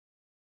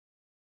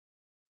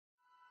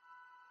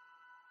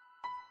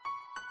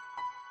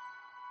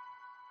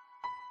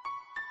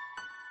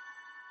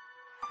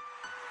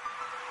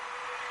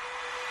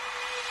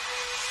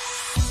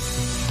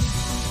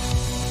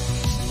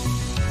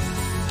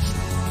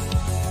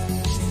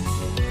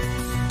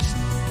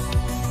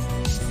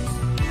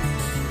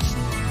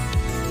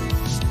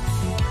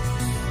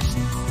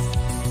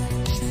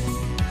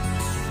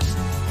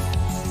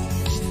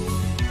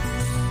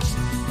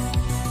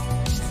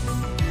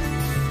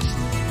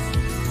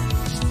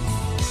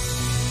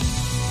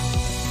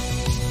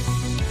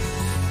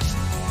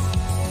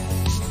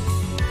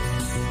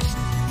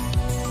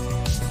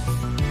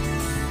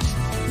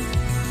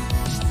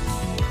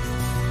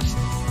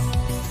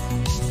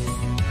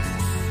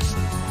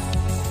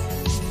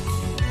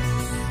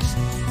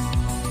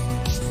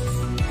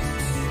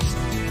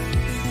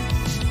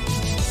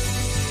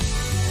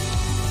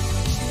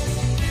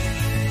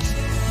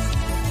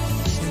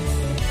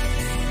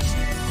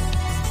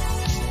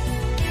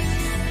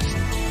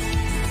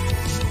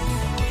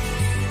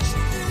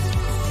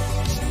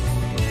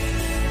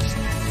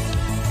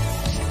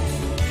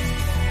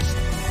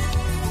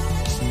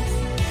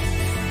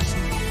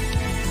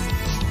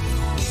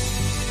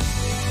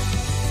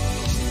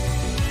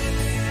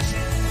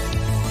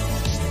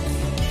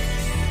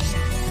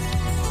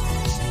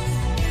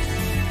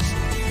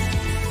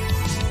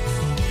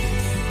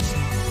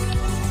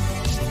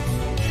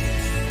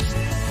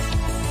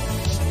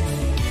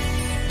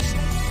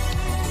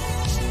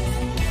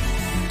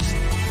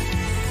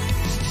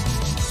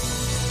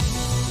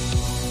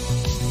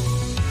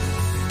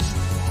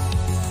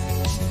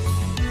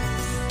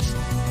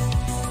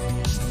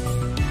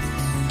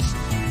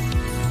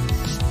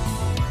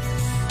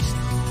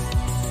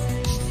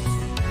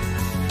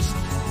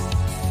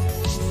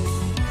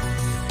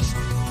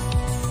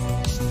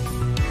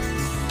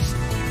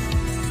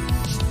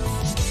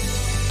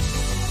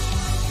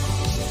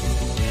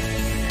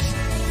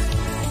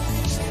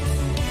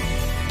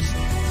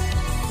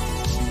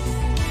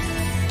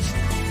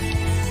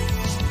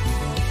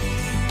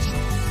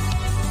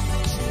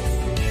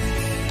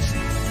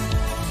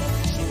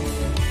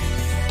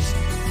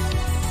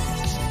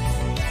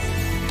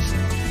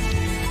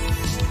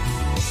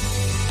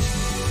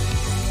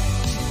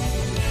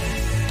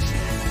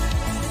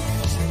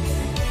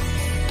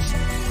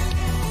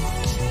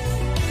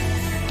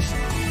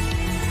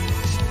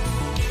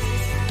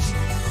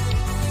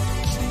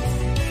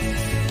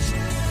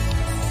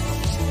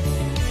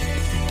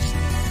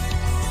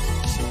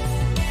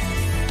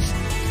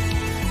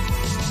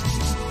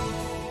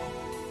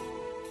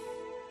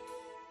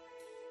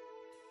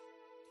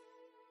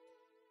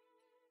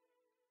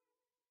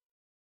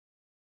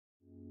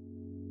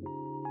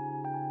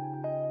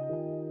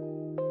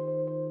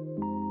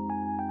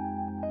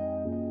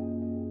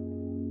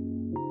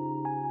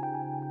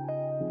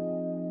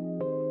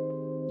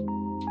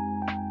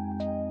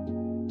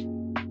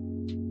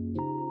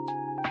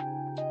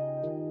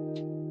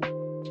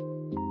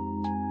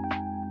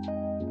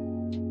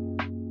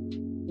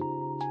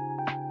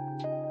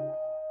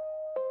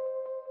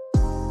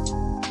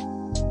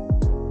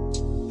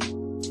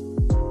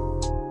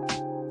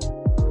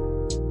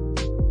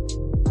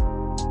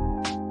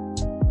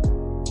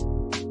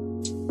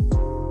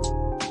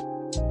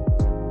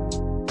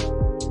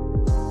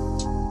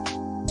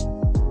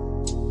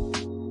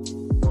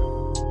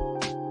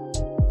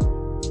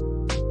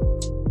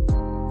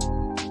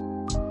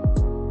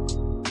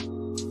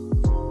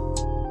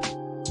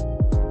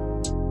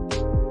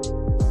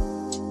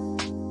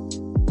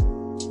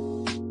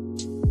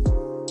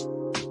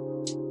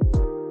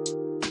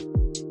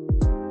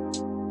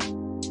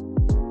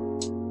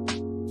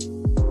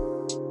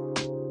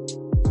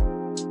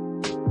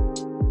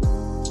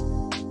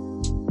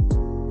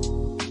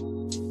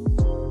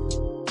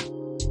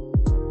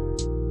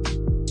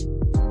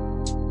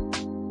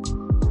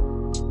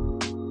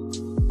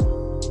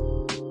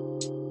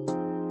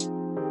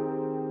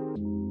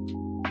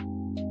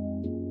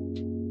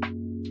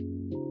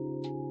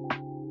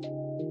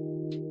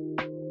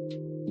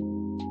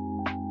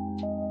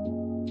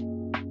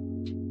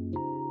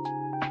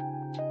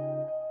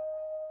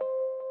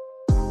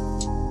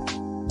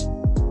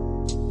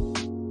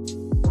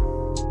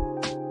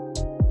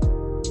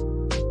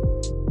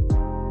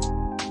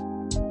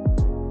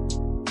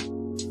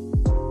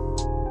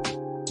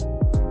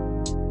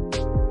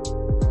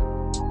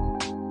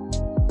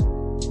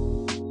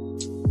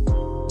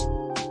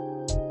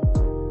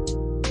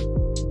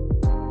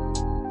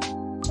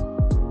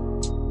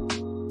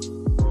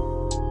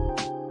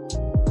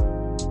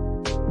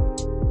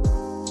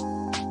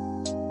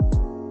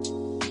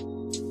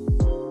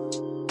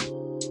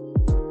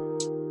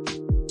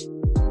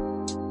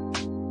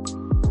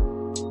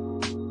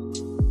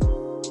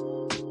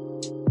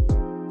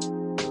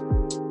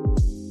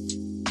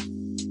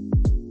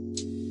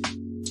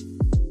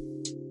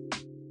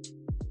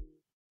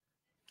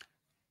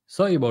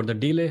Sorry about the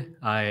delay.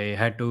 I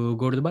had to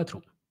go to the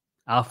bathroom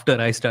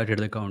after I started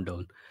the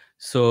countdown.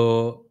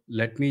 So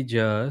let me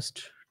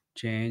just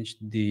change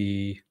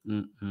the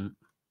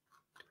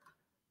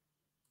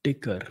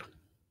ticker.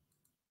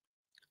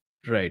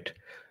 Right.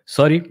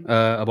 Sorry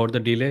about the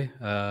delay.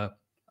 Uh,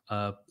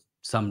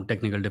 some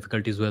technical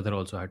difficulties were there.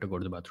 Also, I had to go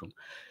to the bathroom.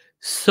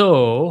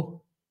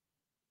 So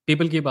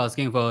people keep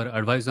asking for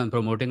advice on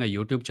promoting a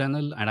YouTube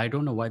channel, and I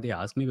don't know why they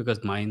ask me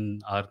because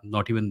mine are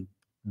not even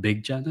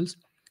big channels.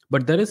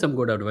 But there is some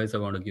good advice I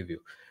want to give you.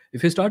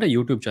 If you start a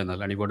YouTube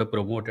channel and you want to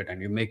promote it,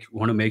 and you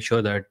want to make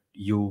sure that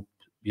you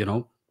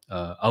know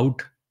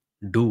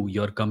outdo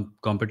your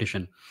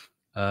competition,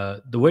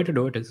 the way to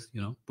do it is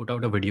put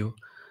out a video,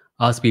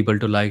 ask people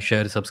to like,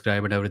 share,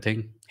 subscribe, and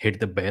everything. Hit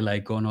the bell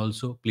icon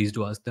also. Please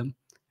do ask them,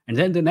 and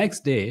then the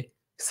next day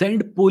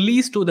send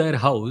police to their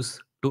house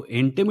to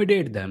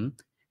intimidate them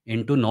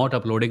into not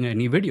uploading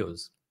any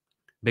videos,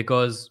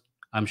 because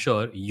I'm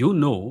sure you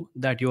know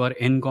that you are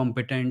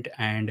incompetent,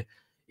 and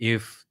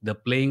if the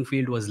playing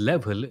field was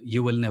level,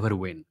 you will never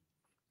win.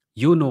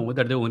 You know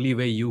that the only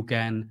way you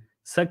can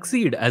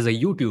succeed as a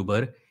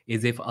YouTuber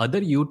is if other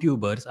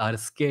YouTubers are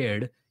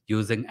scared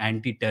using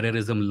anti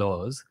terrorism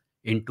laws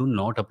into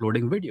not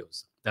uploading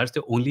videos. That's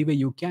the only way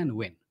you can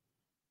win.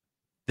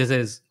 This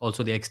is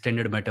also the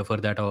extended metaphor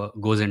that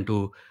goes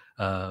into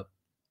uh,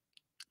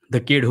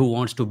 the kid who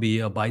wants to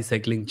be a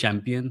bicycling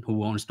champion, who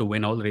wants to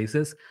win all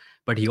races,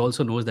 but he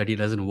also knows that he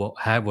doesn't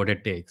have what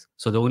it takes.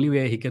 So the only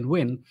way he can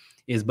win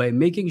is by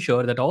making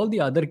sure that all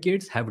the other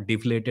kids have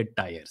deflated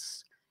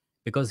tires,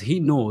 because he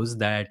knows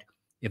that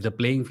if the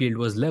playing field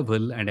was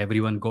level and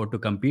everyone got to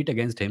compete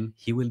against him,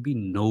 he will be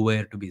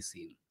nowhere to be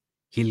seen.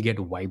 He'll get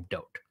wiped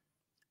out.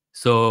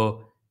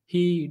 So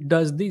he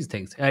does these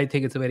things. I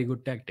think it's a very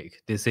good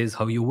tactic. This is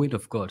how you win,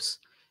 of course,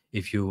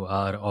 if you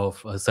are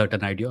of a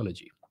certain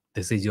ideology.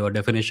 This is your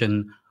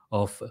definition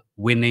of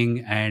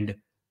winning and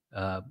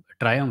uh,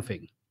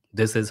 triumphing.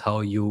 This is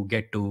how you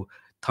get to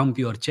thump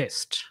your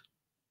chest.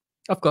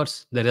 Of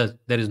course, there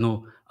is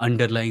no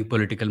underlying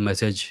political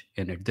message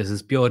in it. This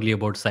is purely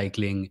about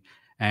cycling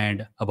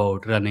and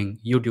about running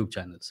YouTube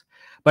channels.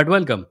 But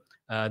welcome.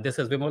 This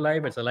is Vimoh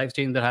Live. It's a live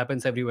stream that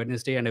happens every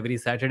Wednesday and every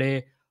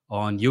Saturday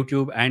on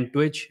YouTube and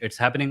Twitch. It's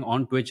happening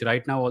on Twitch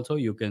right now also.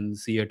 You can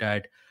see it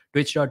at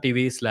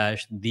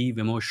twitch.tv/The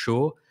Vimoh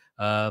Show.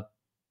 Uh,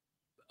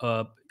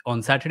 uh,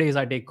 on Saturdays,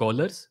 I take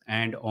callers,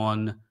 and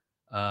on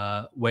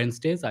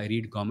Wednesdays, I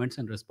read comments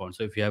and respond.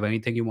 So if you have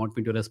anything you want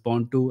me to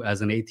respond to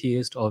as an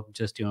atheist, or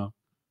just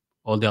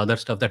all the other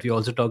stuff that we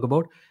also talk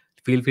about,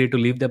 feel free to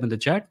leave them in the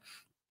chat.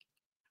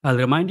 I'll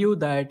remind you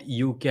that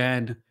you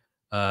can.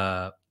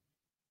 Uh,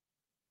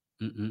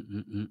 mm, mm,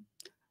 mm, mm.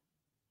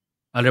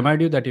 I'll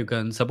remind you that you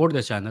can support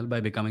the channel by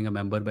becoming a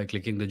member by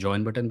clicking the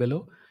join button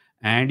below.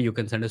 And you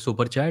can send a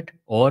super chat,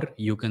 or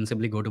you can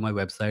simply go to my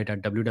website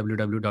at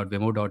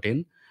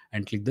www.vimo.in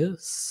and click the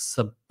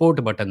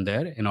support button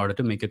there in order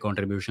to make a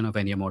contribution of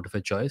any amount of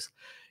a choice.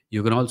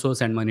 You can also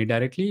send money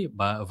directly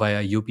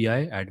via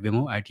UPI at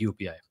Vimo at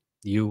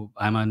UPI.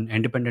 I'm an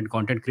independent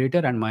content creator,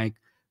 and my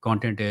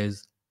content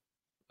is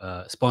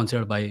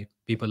sponsored by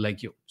people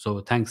like you.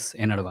 So thanks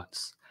in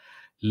advance.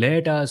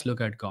 Let us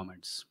look at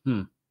comments.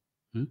 Hmm?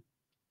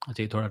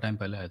 अच्छा ये थोड़ा time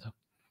पहले आया था.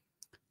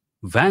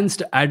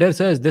 Vanced Adder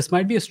says, this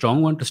might be a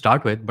strong one to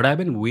start with, but I've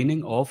been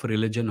weaning off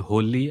religion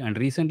wholly, and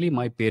recently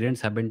my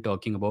parents have been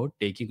talking about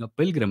taking a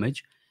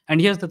pilgrimage.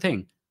 And here's the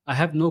thing, I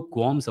have no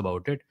qualms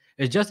about it.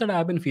 It's just that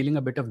I've been feeling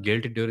a bit of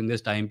guilt during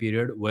this time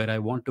period where I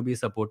want to be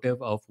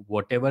supportive of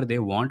whatever they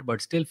want,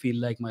 but still feel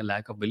like my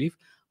lack of belief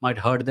might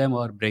hurt them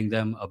or bring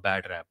them a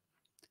bad rap.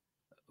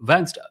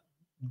 Vance,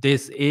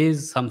 this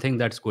is something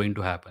that's going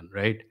to happen,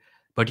 right?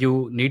 But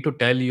you need to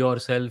tell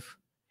yourself,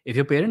 if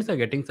your parents are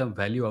getting some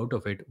value out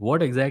of it,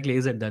 what exactly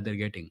is it that they're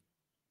getting?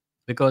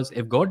 Because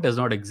if God does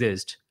not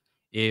exist,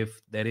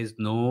 if there is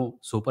no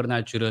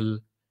supernatural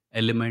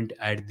element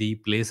at the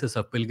places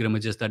of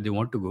pilgrimages that they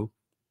want to go,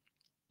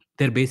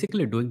 they're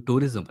basically doing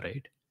tourism,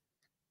 right?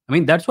 I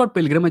mean, that's what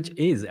pilgrimage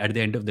is at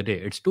the end of the day.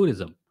 It's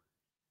tourism.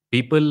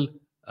 People,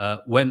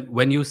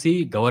 when you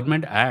see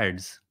government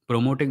ads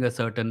promoting a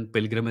certain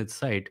pilgrimage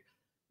site,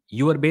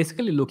 you are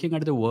basically looking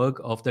at the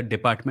work of the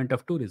Department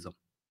of Tourism.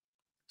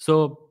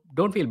 So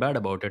don't feel bad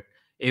about it.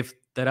 If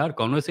there are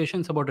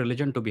conversations about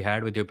religion to be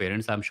had with your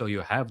parents, I'm sure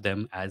you have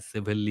them as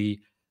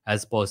civilly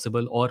as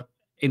possible, or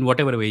in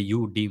whatever way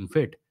you deem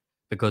fit,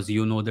 because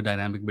you know the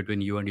dynamic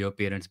between you and your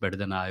parents better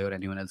than I or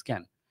anyone else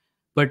can.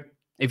 But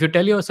if you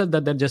tell yourself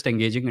that they're just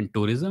engaging in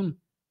tourism,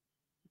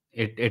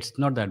 it's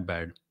not that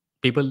bad.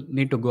 People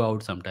need to go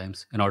out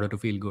sometimes in order to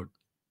feel good.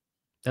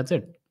 That's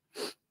it.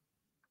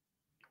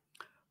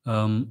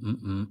 Um,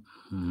 mm, mm,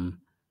 mm.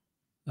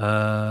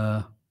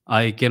 Uh,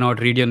 I cannot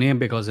read your name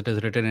because it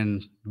is written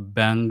in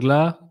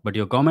Bangla, but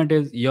your comment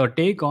is your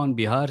take on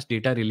Bihar's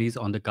data release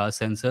on the caste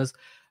census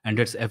and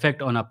its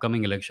effect on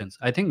upcoming elections.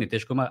 I think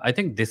Nitish Kumar, I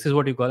think this is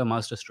what you call a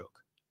masterstroke.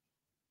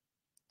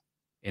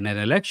 in an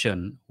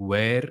election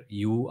where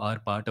you are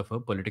part of a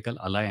political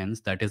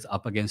alliance that is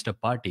up against a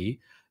party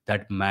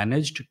that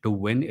managed to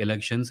win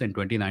elections in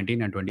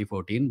 2019 and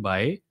 2014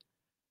 by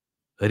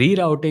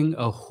rerouting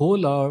a whole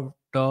lot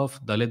of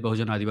Dalit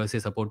Bahujan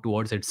Adivasi support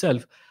towards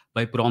itself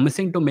by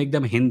promising to make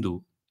them Hindu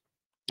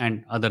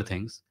and other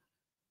things.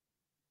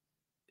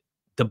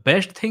 The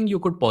best thing you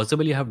could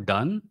possibly have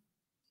done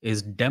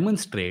is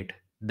demonstrate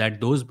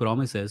that those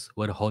promises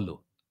were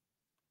hollow.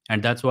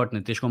 And that's what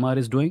Nitish Kumar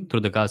is doing through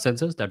the caste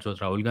census. That's what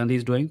Rahul Gandhi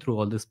is doing through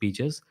all the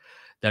speeches.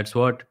 That's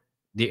what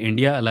the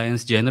India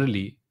Alliance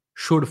generally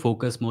should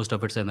focus most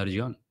of its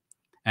energy on.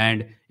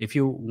 And if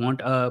you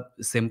want a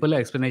simple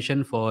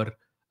explanation for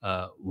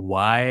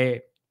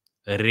why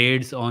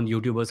raids on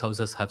YouTubers'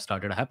 houses have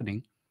started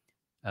happening,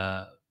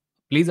 uh,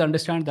 please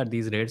understand that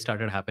these raids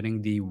started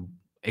happening the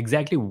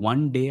exactly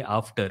one day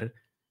after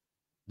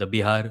the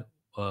Bihar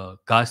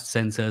caste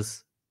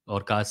census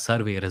or caste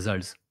survey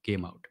results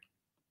came out.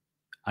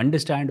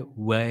 Understand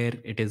where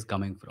it is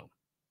coming from.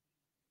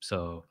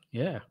 So,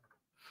 yeah.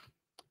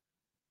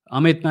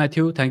 Amit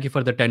Matthew, thank you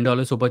for the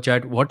 $10 super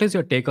chat. What is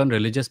your take on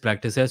religious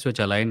practices which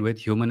align with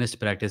humanist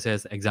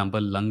practices? Example,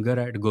 langar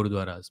at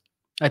gurudwaras.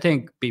 I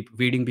think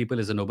feeding people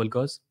is a noble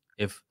cause.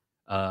 If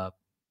uh,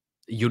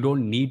 you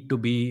don't need to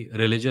be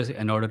religious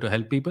in order to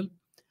help people,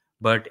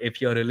 but if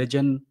your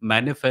religion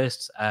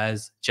manifests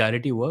as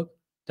charity work,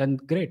 then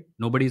great.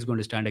 Nobody is going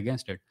to stand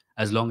against it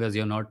as long as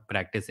you're not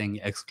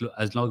practicing,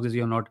 as long as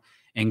you're not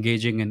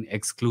engaging in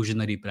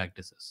exclusionary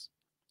practices.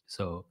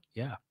 So,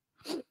 yeah.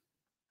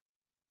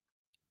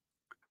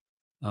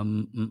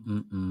 Mm,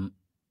 mm, mm.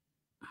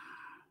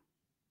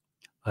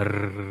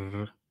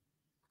 अर्र,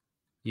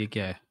 ये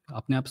क्या है?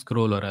 अपने आप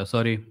scroll हो रहा है.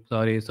 Sorry,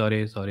 sorry,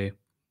 sorry, sorry.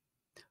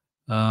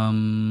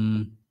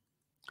 Um,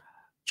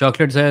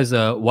 Chocolate says,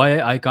 why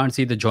I can't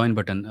see the join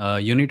button.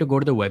 You need to go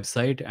to the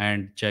website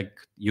and check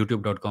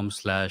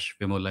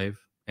youtube.com/Vimoh Live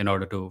in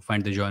order to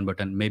find the join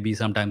button. Maybe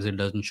sometimes it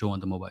doesn't show on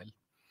the mobile.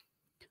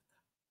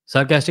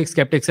 Sarcastic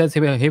Skeptic says,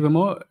 hey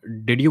Vimoh,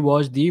 did you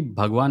watch the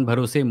Bhagwan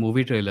Bharose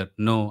movie trailer?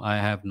 No, I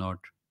have not.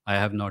 I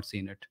have not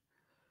seen it.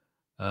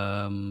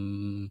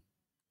 Um,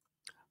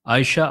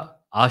 Asha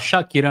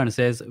Kiran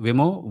says,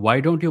 Vimo,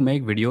 why don't you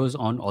make videos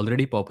on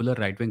already popular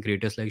right-wing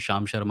creators like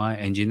Sham Sharma,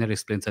 Engineer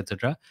Explains,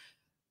 etc.,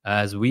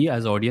 as we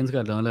as audience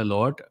can learn a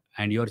lot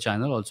and your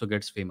channel also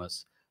gets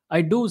famous.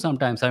 I do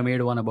sometimes. I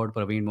made one about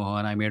Praveen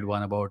Mohan. I made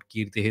one about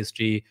Kirti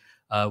history.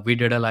 We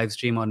did a live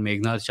stream on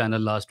Meghnad's channel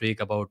last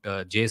week about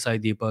J. Sai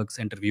Deepak's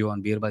interview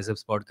on Beer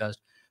Biceps podcast.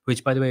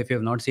 Which, by the way, if you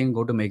have not seen,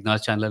 go to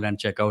Meghnad's channel and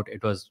check out.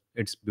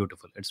 It's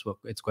beautiful.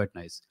 It's quite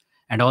nice.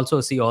 And also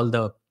see all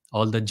the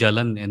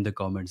jalan in the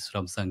comments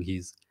from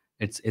Sanghis.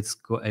 It's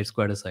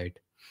quite a sight.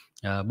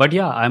 But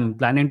yeah, I'm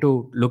planning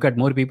to look at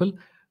more people.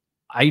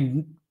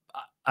 I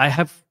I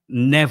have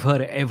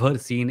never ever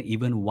seen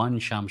even one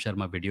Sham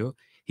Sharma video.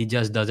 He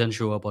just doesn't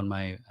show up on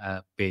my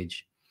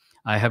page.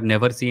 I have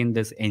never seen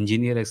this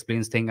engineer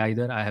explains thing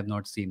either. I have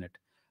not seen it,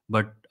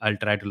 but I'll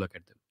try to look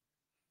at them.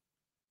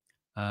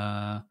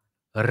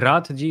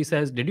 Rath ji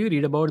says, did you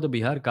read about the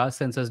Bihar caste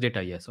census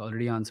data? Yes,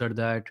 already answered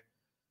that.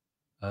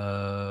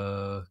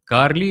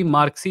 Carly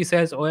Marxi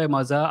says, ओए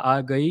मजा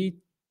आ गई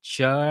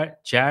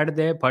chat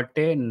दे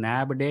फट्टे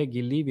नैब day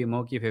गिल्ली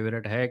विमो की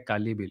favourite है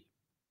काली bill.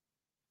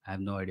 I have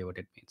no idea what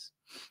it means.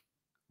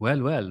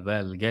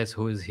 Well, guess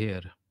who is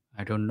here?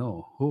 I don't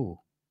know. Who?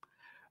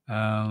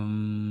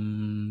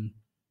 Um,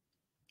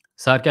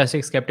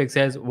 Sarcastic Skeptic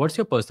says, what's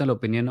your personal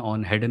opinion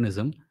on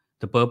hedonism?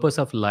 The purpose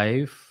of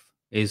life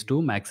is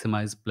to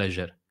maximize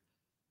pleasure.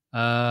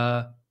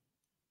 Uh,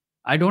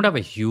 I don't have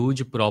a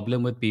huge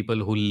problem with people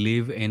who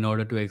live in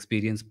order to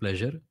experience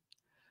pleasure,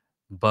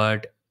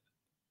 but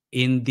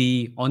on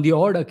the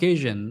odd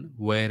occasion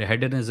where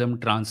hedonism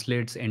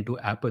translates into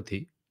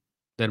apathy,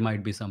 there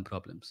might be some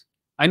problems.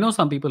 I know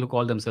some people who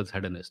call themselves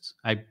hedonists.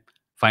 I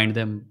find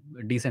them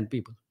decent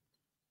people.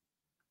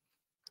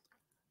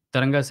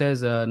 Taranga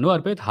says, no,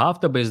 Arpit, half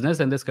the business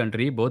in this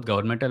country, both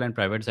governmental and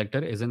private sector,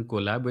 is in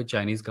collab with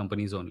Chinese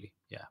companies only.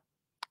 Yeah.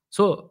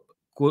 So,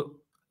 co-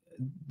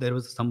 there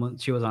was someone,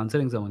 she was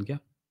answering someone, kya?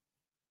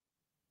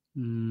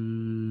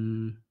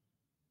 Hmm.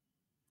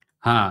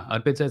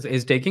 Arpit says,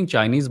 is taking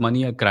Chinese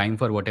money a crime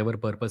for whatever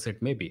purpose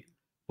it may be?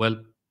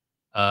 Well,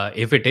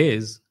 if it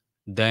is,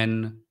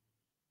 then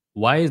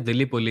why is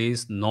Delhi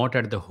police not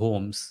at the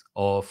homes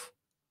of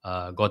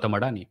Gautam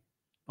Adani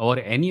or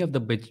any of the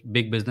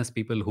big business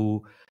people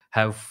who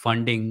have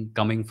funding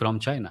coming from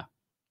China?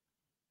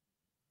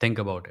 Think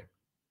about it.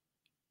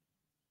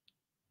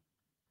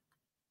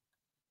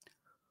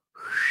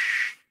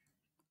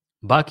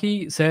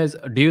 Baki says,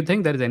 do you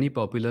think there is any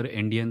popular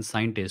Indian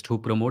scientist who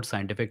promotes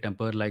scientific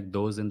temper like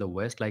those in the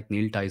West, like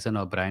Neil Tyson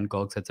or Brian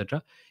Cox,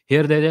 etc.?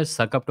 Here they just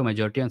suck up to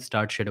majority and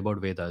start shit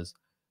about Vedas.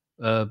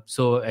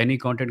 So any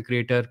content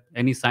creator,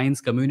 any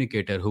science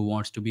communicator who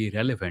wants to be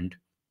relevant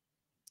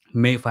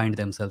may find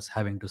themselves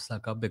having to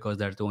suck up because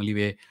that's the only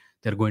way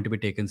they're going to be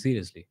taken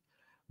seriously.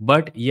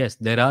 But yes,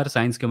 there are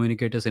science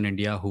communicators in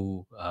India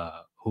who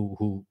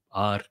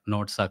are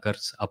not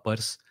suckers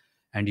uppers,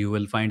 and you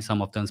will find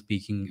some of them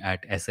speaking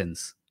at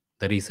Essence,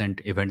 the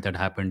recent event that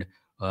happened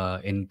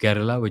in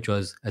Kerala, which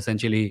was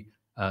essentially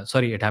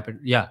sorry, it happened,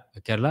 yeah,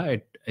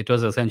 Kerala. It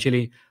was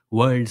essentially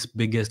world's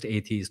biggest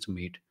atheist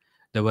meet.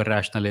 There were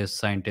rationalists,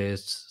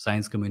 scientists,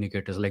 science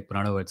communicators like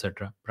Pranav,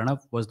 etc.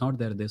 Pranav was not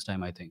there this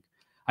time, I think.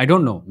 I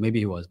don't know. Maybe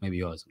he was. Maybe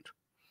he wasn't.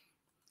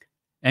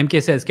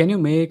 MK says, can you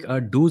make a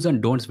do's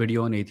and don'ts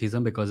video on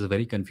atheism because it's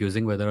very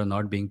confusing whether or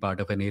not being part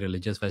of any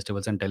religious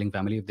festivals and telling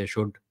family if they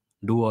should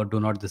do or do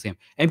not the same.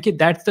 MK,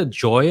 that's the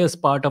joyous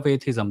part of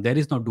atheism. There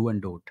is no do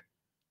and don't.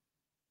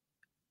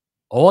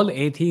 All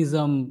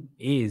atheism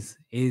is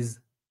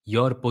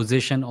your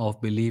position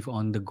of belief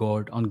on the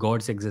God, on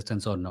God's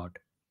existence or not.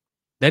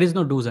 There is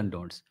no do's and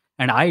don'ts.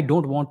 And I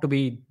don't want to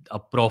be a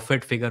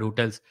prophet figure who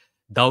tells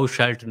thou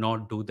shalt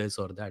not do this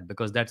or that,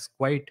 because that's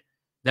quite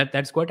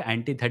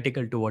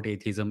antithetical to what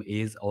atheism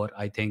is, or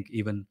I think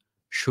even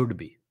should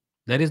be.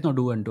 There is no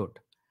do and don't.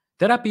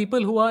 There are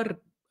people who are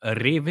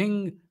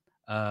raving,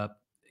 uh,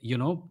 you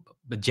know,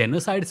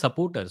 genocide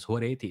supporters who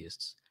are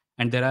atheists,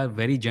 and there are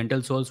very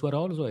gentle souls who are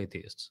also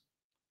atheists.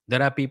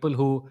 There are people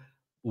who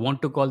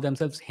want to call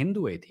themselves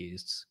Hindu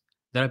atheists.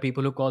 There are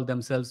people who call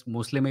themselves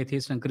Muslim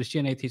atheists and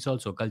Christian atheists,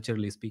 also,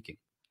 culturally speaking.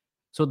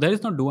 So there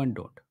is no do and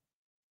don't.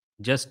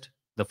 Just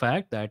the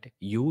fact that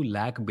you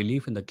lack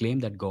belief in the claim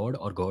that God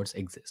or gods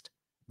exist.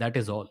 That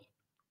is all.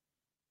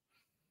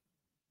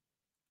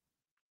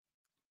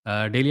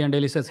 Daily and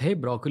Daily says, hey,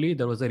 broccoli,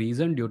 there was a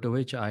reason due to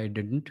which I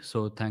didn't.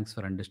 So thanks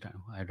for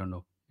understanding. I don't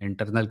know.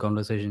 Internal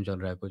conversation chal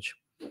raha hai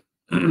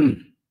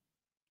kuch.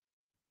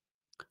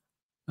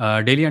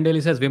 Daily and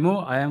Daily says,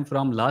 Vimoh, I am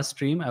from last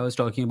stream. I was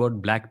talking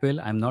about black pill.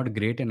 I'm not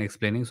great in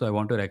explaining, so I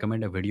want to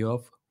recommend a video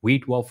of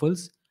wheat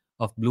waffles,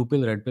 of blue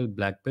pill, red pill,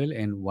 black pill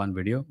in one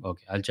video.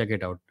 Okay, I'll check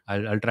it out.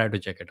 I'll try to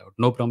check it out.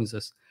 No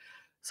promises.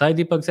 Sai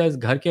Deepak says,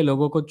 घर के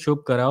लोगों को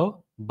चुप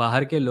कराओ,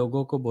 बाहर के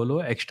लोगों को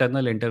बोलो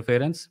external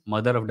interference,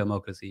 mother of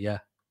democracy. Yeah.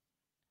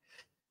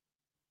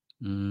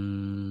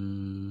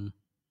 Mm.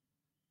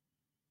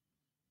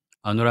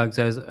 Anurag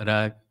says,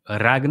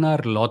 Ragnar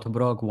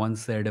Lothbrok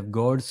once said,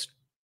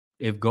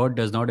 if God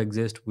does not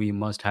exist, we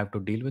must have to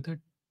deal with it.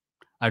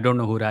 I don't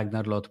know who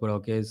Ragnar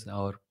Lothbrok is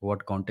or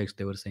what context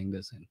they were saying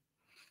this in.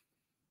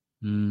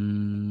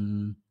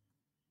 Mm.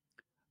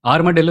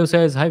 Armadillo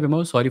says, hi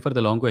Vimo, sorry for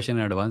the long question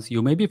in advance.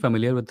 You may be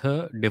familiar with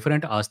the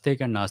different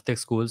Aztec and Gnostic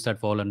schools that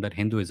fall under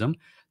Hinduism.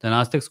 The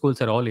Gnostic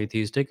schools are all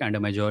atheistic, and a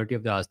majority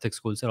of the Aztec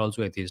schools are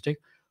also atheistic.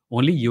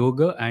 Only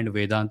Yoga and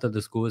Vedanta,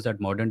 the schools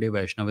that modern day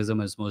Vaishnavism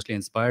is mostly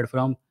inspired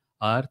from,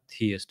 are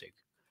theistic.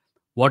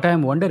 What I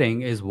am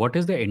wondering is what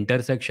is the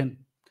intersection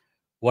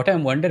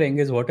between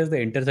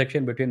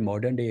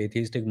modern day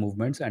atheistic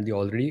movements and the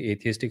already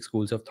atheistic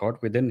schools of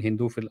thought within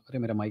अरे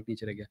मेरा mic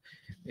नीचे रह गया.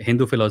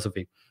 Hindu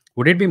philosophy.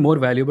 Would it be more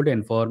valuable to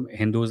inform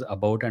Hindus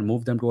about and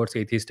move them towards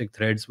atheistic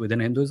threads within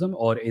Hinduism,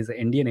 or is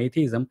Indian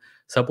atheism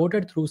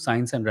supported through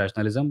science and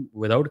rationalism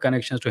without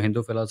connections to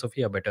Hindu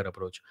philosophy a better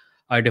approach?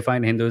 I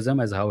define Hinduism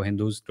as how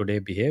Hindus today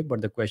behave,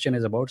 but the question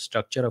is about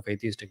structure of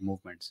atheistic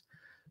movements.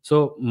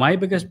 So my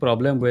biggest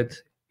problem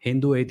with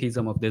Hindu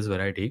atheism of this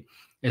variety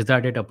is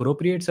that it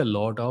appropriates a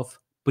lot of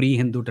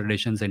pre-Hindu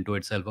traditions into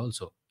itself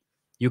also.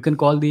 You can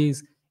call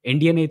these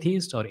Indian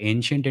atheist or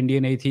ancient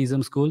Indian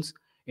atheism schools,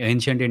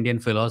 ancient Indian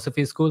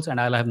philosophy schools, and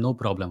I'll have no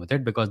problem with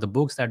it because the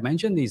books that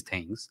mention these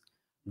things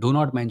do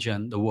not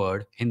mention the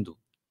word Hindu.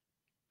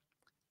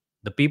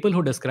 The people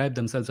who describe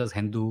themselves as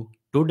Hindu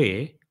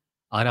today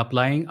are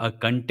applying a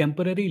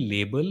contemporary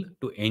label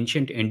to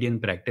ancient Indian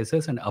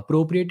practices and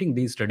appropriating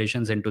these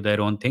traditions into their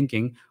own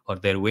thinking or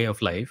their way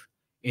of life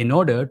in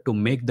order to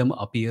make them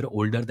appear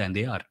older than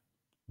they are.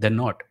 They're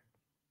not.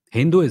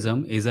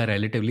 Hinduism is a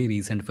relatively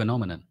recent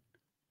phenomenon.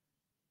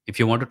 If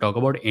you want to talk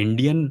about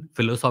Indian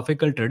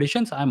philosophical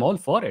traditions, I'm all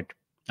for it.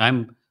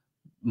 I'm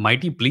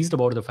mighty pleased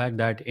about the fact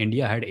that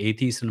India had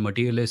atheists and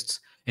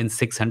materialists in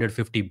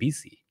 650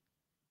 BC,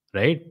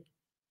 right?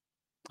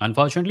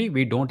 Unfortunately,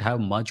 we don't have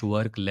much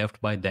work left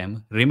by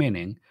them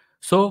remaining.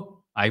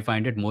 So I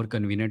find it more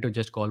convenient to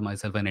just call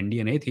myself an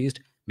Indian atheist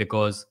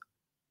because,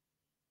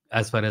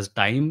 as far as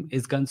time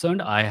is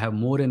concerned, I have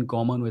more in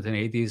common with an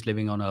atheist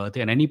living on Earth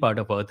in any part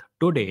of Earth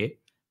today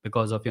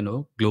because of,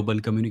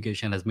 global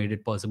communication has made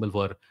it possible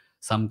for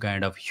some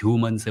kind of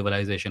human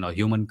civilization or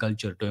human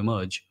culture to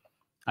emerge.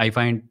 I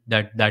find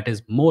that that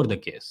is more the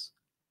case.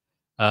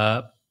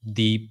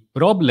 The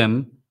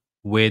problem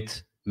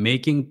with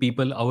making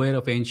people aware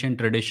of ancient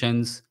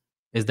traditions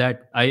is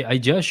that I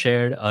just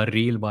shared a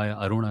reel by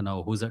Aruna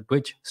now, who's a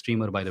Twitch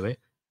streamer, by the way,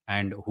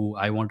 and who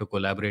I want to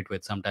collaborate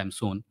with sometime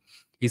soon.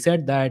 He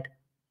said that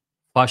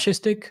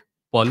fascistic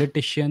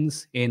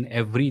politicians in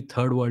every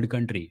third world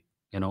country,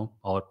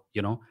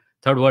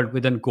 third world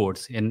within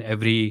quotes, in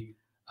every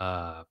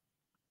uh,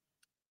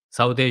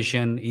 South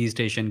Asian, East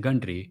Asian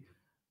country,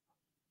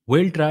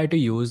 will try to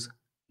use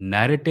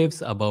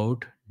narratives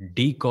about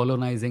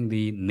decolonizing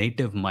the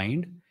native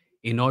mind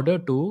in order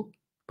to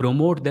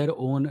promote their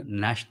own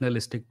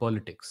nationalistic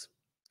politics.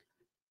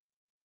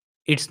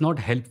 It's not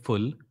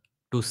helpful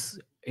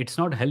it's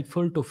not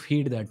helpful to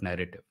feed that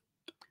narrative.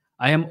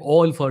 I am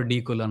all for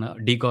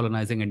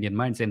decolonizing Indian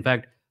minds. In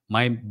fact,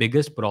 my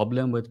biggest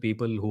problem with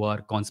people who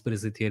are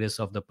conspiracy theorists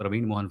of the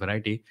Praveen Mohan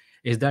variety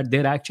is that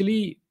they're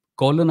actually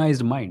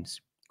colonized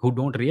minds who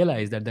don't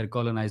realize that they're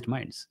colonized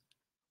minds.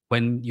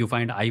 When you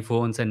find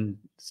iPhones and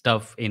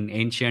stuff in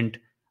ancient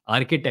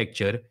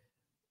architecture,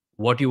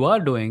 what you are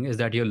doing is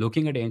that you're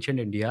looking at ancient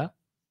India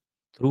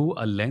through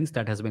a lens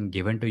that has been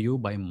given to you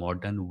by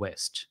modern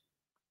West.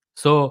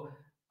 So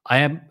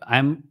I'm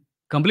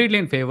completely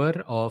in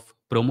favor of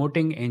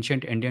promoting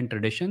ancient Indian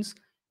traditions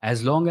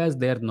as long as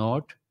they're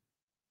not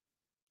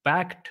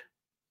packed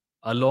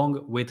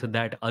along with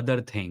that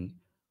other thing,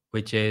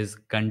 which is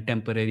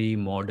contemporary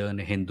modern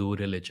Hindu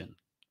religion.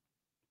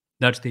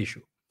 That's the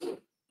issue.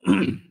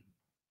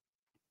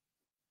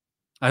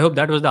 I hope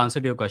that was the answer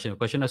to your question. The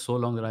question is so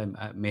long that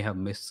I may have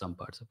missed some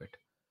parts of it.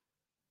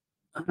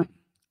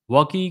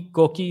 Walkie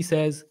Koki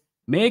says,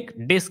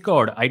 make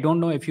Discord. I don't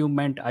know if you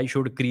meant I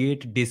should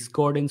create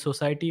Discord in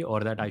society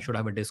or that I should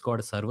have a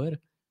Discord server.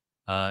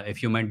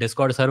 If you meant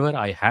Discord server,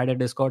 I had a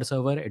Discord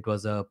server. It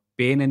was a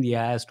pain in the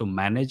ass to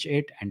manage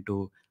it and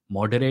to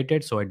moderate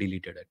it, so I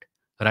deleted it.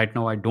 Right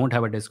now, I don't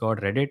have a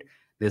Discord, Reddit.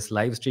 This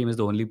live stream is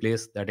the only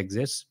place that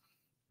exists.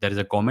 There is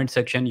a comment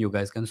section. You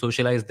guys can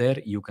socialize there.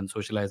 You can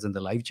socialize in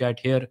the live chat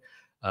here.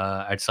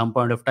 At some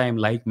point of time,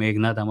 like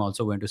Meghnad, I'm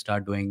also going to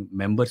start doing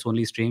members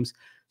only streams.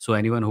 So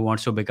anyone who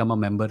wants to become a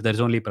member, there's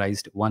only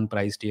priced one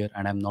price tier,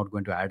 and I'm not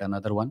going to add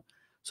another one.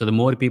 So the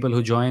more people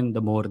who join,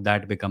 the more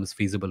that becomes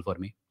feasible for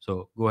me.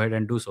 So go ahead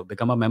and do so.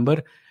 Become a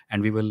member,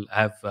 and we will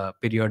have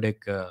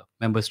periodic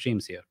member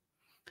streams here.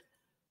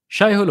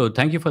 Shai Hulud,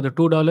 thank you for the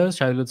 $2.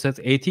 Shai Hulud says,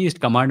 atheist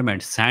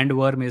commandment,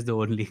 sandworm is the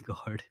only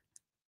god.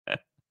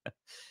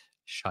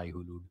 Shai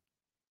Hulud.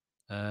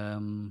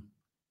 Um,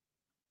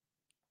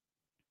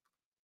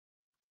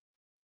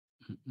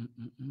 mm, mm,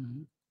 mm,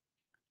 mm.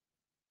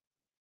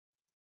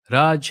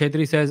 Raj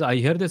Chetri says, I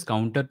hear this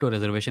counter to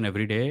reservation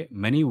every day.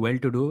 Many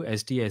well-to-do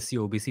ST, SC,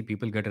 OBC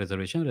people get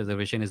reservation.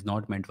 Reservation is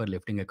not meant for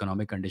lifting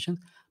economic conditions.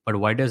 But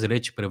why does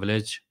rich,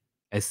 privileged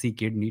SC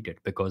kid need it?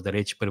 Because the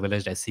rich,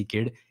 privileged SC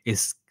kid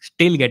is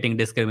still getting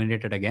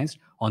discriminated against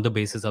on the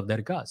basis of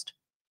their caste.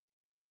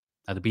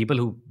 Now, the people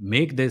who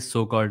make this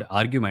so-called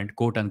argument,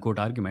 quote-unquote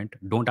argument,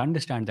 don't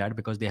understand that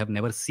because they have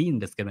never seen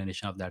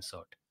discrimination of that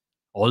sort.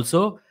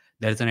 Also,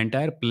 there's an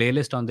entire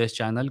playlist on this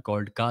channel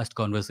called Caste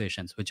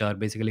Conversations, which are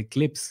basically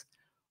clips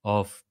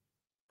of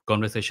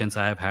conversations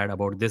I have had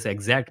about this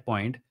exact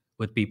point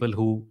with people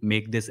who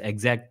make this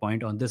exact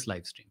point on this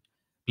live stream.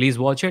 Please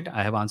watch it.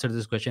 I have answered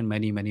this question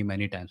many, many,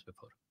 many times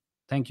before.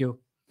 Thank you.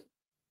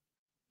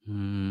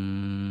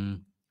 Hmm.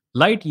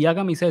 Light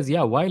Yagami says,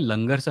 yeah, why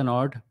langars are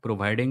not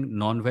providing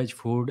non-veg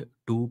food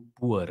to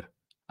poor?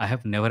 I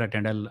have never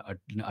attended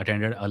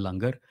a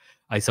langar.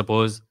 I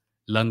suppose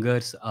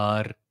langars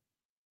are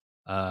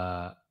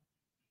uh,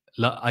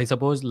 I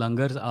suppose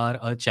langars are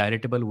a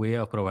charitable way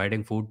of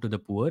providing food to the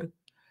poor,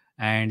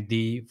 and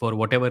the for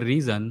whatever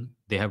reason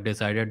they have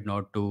decided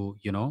not to,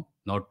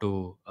 not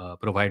to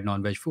provide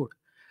non-veg food.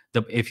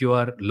 If you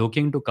are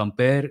looking to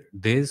compare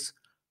this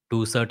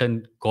to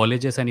certain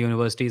colleges and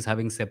universities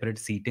having separate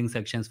seating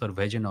sections for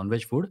veg and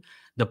non-veg food,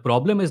 the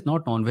problem is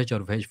not non-veg or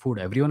veg food.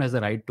 Everyone has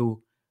the right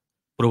to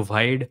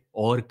provide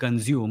or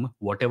consume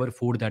whatever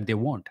food that they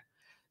want.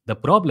 The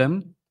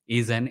problem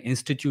is an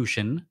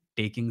institution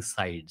taking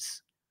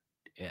sides,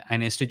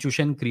 an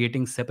institution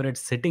creating separate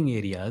sitting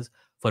areas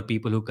for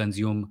people who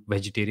consume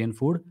vegetarian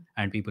food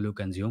and people who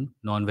consume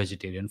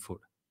non-vegetarian food.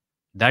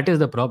 That is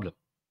the problem.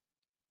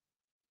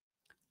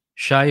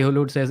 Shai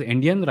Hulud says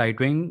Indian right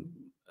wing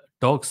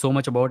talks so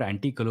much about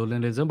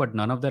anti-colonialism, but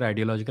none of their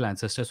ideological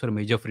ancestors were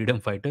major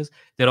freedom fighters.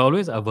 They're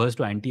always averse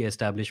to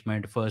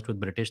anti-establishment, first with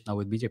British, now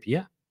with BJP.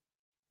 Yeah,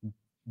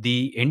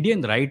 the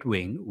Indian right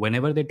wing,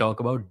 whenever they talk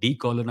about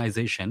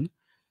decolonization,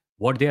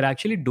 what they're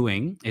actually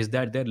doing is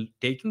that they're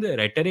taking the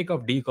rhetoric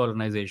of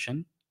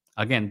decolonization.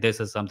 Again, this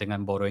is something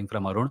I'm borrowing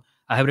from Arun.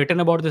 I have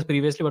written about this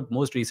previously, but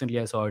most recently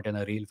I saw it in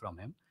a reel from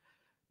him.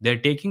 They're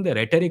taking the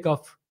rhetoric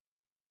of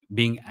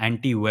being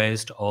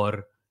anti-West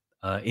or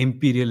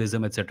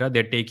imperialism, etc.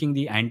 They're taking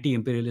the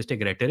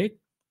anti-imperialistic rhetoric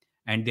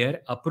and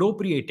they're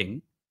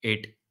appropriating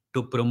it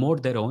to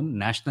promote their own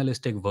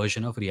nationalistic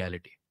version of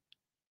reality.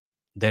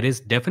 There is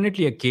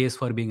definitely a case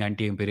for being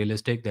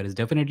anti-imperialistic. There is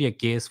definitely a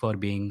case for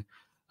being,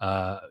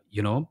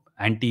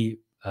 anti-colonial.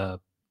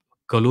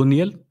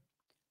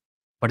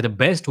 But the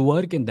best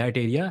work in that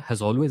area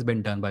has always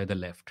been done by the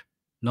left,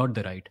 not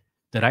the right.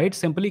 The right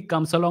simply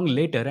comes along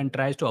later and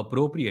tries to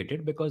appropriate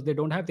it because they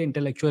don't have the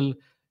intellectual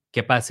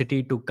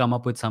capacity to come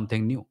up with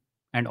something new.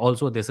 And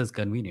also, this is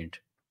convenient.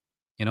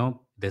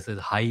 This is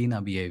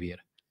hyena behavior.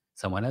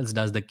 Someone else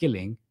does the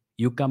killing,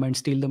 you come and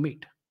steal the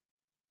meat.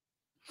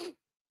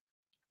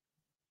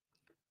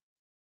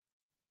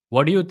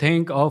 What do you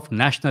think of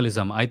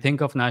nationalism? I think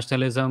of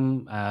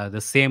nationalism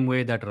the same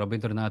way that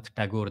Rabindranath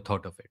Tagore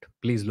thought of it.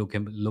 Please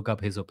look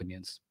up his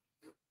opinions.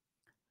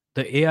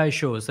 The AI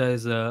show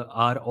says,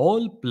 "Are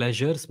all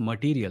pleasures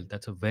material?"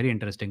 That's a very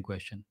interesting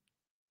question.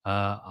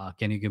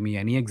 Can you give me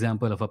any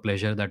example of a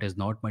pleasure that is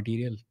not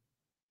material?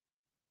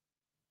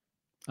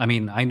 I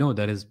mean, I know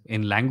there is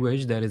in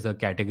language there is a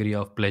category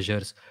of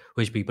pleasures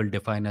which people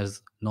define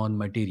as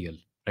non-material,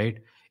 right?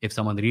 If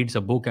someone reads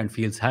a book and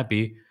feels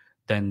happy,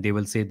 then they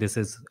will say this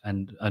is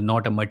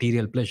not a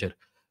material pleasure.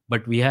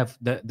 But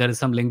there is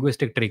some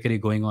linguistic trickery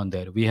going on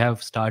there. We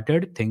have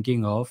started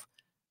thinking of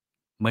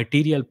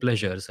material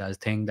pleasures as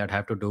things that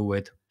have to do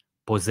with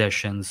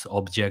possessions,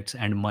 objects,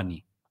 and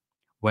money,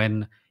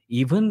 when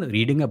even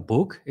reading a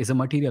book is a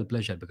material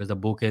pleasure because the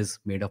book is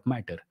made of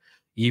matter.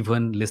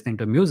 Even listening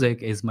to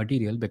music is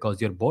material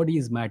because your body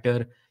is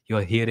matter,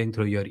 you're hearing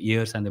through your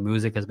ears, and the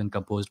music has been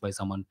composed by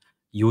someone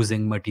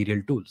using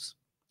material tools.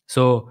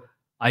 So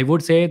I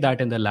would say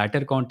that in the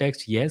latter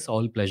context, yes,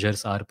 all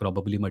pleasures are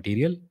probably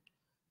material.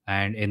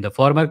 And in the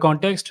former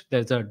context,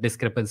 there's a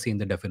discrepancy in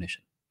the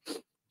definition.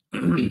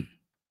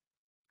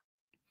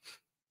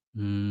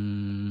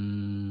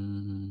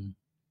 Hmm.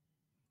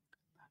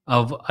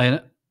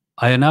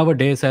 I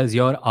nowadays says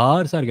your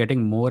R's are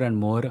getting more and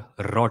more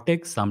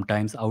erotic,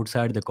 sometimes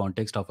outside the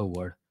context of a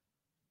word.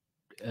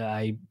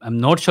 I'm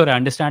not sure I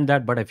understand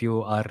that, but if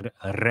you are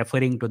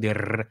referring to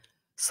the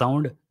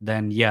sound,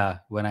 then yeah,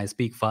 when I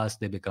speak fast,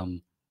 they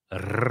become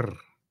r.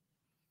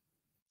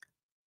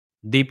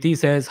 Deepthi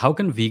says, how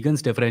can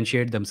vegans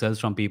differentiate themselves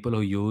from people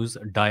who use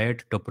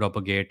diet to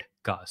propagate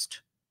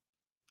caste?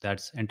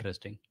 That's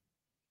interesting.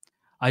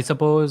 I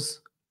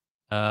suppose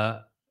uh,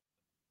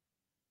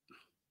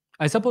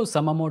 I suppose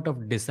some amount of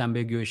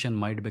disambiguation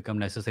might become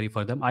necessary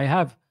for them. I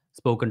have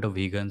spoken to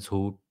vegans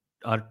who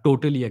are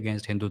totally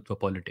against Hindutva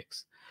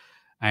politics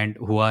and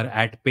who are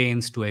at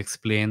pains to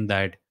explain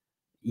that,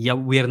 yeah,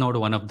 we are not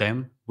one of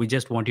them. We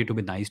just want you to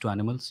be nice to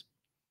animals.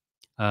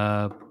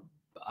 Uh,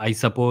 I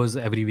suppose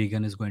every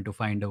vegan is going to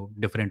find a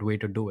different way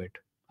to do it.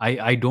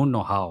 I don't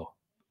know how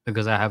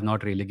because I have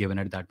not really given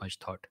it that much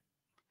thought.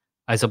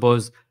 I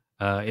suppose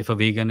if a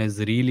vegan is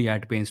really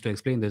at pains to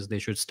explain this, they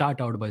should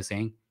start out by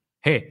saying,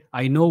 hey,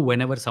 I know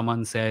whenever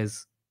someone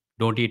says,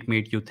 don't eat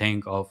meat, you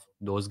think of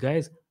those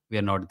guys. We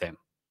are not them.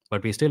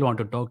 But we still want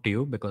to talk to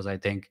you because I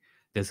think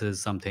this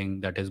is something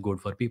that is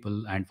good for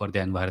people and for the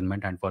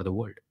environment and for the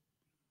world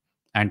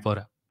and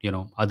for,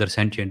 other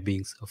sentient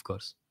beings, of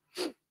course.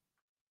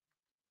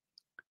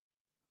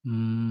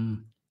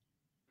 Mm.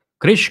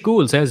 Krish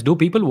Cool says, do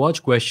people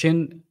watch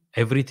Question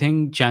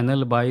Everything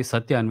channel by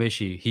Satya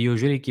Anveshi? He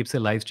usually keeps a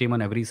live stream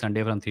on every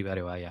Sunday from 3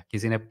 अरे वाह यार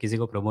किसी ने किसी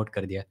को promote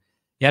कर दिया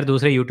यार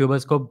दूसरे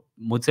यूट्यूबर्स को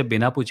मुझसे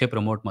बिना पूछे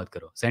प्रमोट मत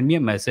करो send me a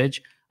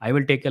message I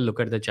will take a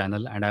look at the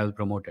channel and I will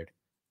promote it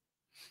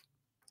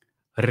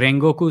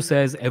Rengoku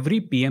says every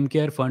PM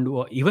Care fund,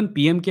 even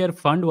PM Care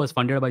fund was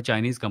funded by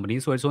Chinese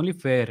companies, so it's only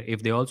fair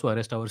if they also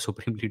arrest our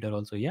supreme leader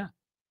also. Yeah.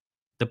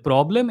 The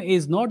problem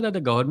is not that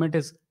the government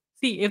is,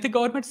 see, if the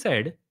government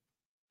said,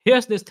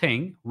 here's this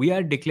thing, we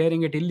are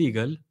declaring it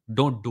illegal,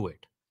 don't do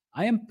it.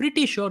 I am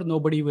pretty sure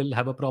nobody will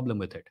have a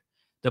problem with it.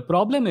 The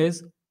problem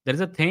is there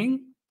is a thing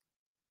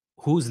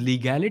whose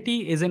legality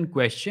is in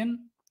question,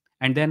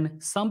 and then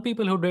some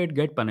people who do it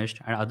get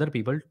punished, and other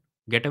people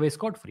get away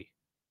scot free.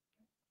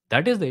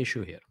 That is the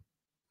issue here.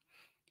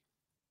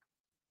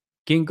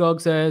 King Kong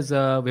says,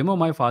 Vimo,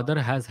 my father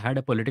has had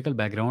a political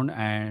background,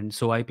 and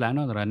so I plan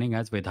on running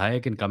as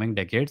Vidhayak in coming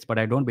decades, but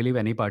I don't believe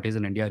any parties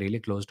in India are really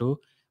close to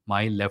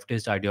my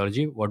leftist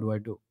ideology. What do I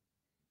do?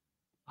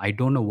 I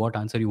don't know what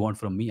answer you want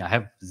from me. I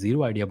have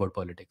zero idea about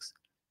politics.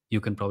 You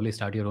can probably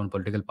start your own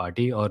political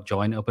party or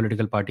join a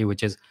political party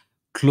which is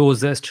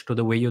closest to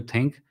the way you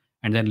think.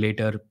 And then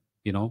later,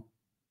 you know,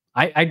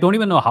 I don't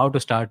even know how to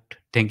start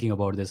thinking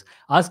about this.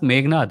 Ask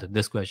Meghnad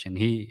this question.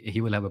 He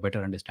will have a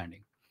better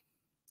understanding.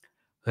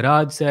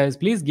 Raj says,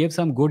 please give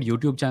some good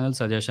YouTube channel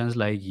suggestions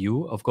like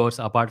you. Of course,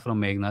 apart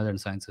from Meghnad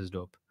and Science is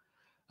Dope.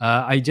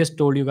 I just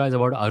told you guys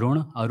about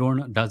Arun.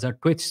 Arun does a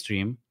Twitch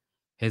stream.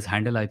 His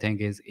handle, I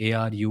think, is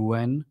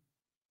ARUNANNOW.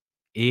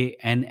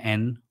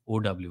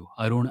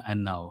 Arun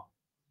and Now.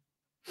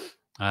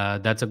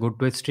 That's a good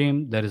Twitch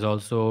stream. There is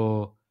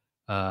also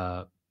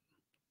uh,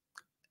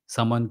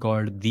 someone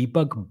called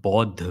Deepak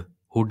Bodh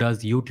who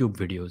does YouTube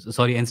videos,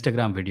 sorry,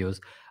 Instagram videos.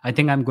 I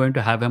think I'm going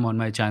to have him on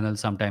my channel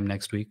sometime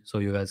next week so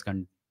you guys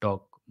can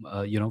talk,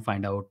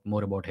 find out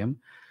more about him.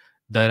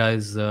 There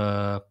is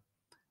a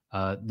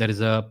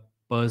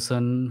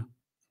person,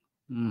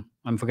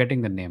 I'm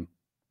forgetting the name.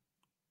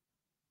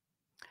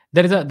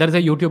 There is a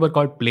YouTuber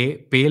called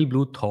Pale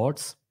Blue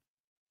Thoughts,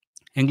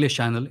 English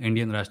channel,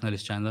 Indian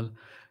rationalist channel.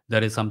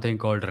 There is something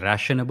called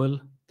Rationable.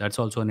 That's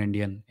also an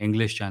Indian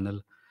English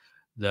channel.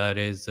 There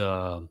is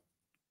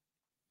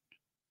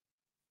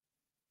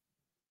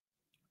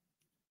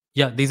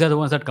yeah, these are the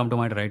ones that come to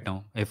mind right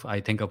now. If I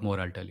think of more,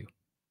 I'll tell you.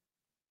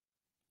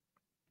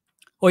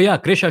 Oh yeah,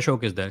 Krish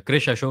Ashok is there.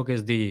 Krish Ashok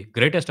is the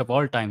greatest of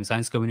all time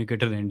science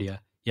communicator in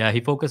India. Yeah, he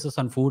focuses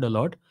on food a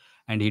lot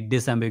and he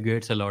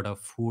disambiguates a lot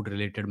of food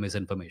related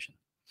misinformation.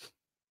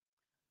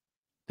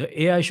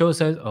 The AI show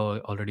says, oh,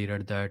 already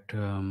read that.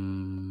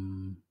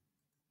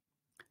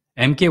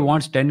 MK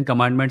wants 10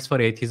 commandments for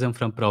atheism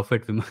from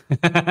Prophet Vimoh.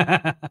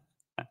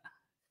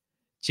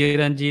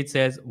 Chiranjit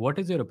says, what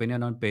is your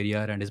opinion on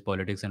Periyar and his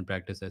politics and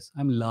practices?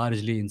 I'm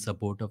largely in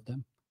support of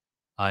them.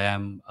 I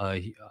am,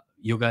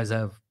 you guys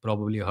have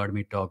probably heard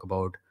me talk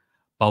about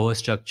power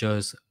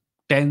structures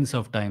tens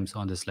of times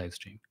on this live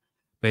stream.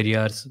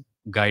 Periyar's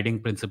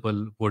guiding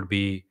principle would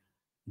be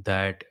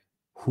that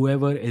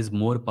whoever is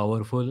more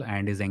powerful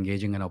and is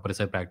engaging in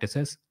oppressive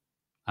practices,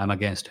 I'm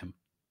against him.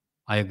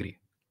 I agree.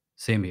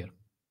 Same here.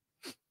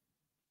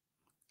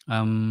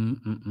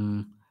 Um, mm,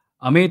 mm.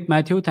 Amit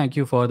Matthew, thank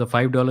you for the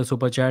 $5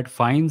 super chat.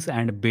 Fines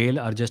and bail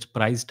are just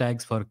price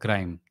tags for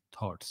crime.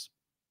 Thoughts?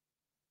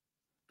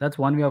 That's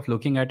one way of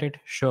looking at it.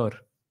 Sure,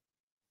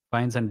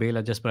 fines and bail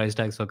are just price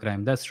tags for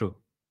crime. That's true.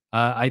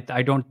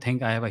 I don't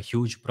think I have a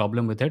huge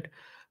problem with it,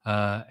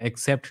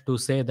 except to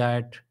say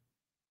that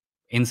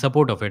in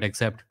support of it,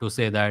 except to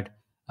say that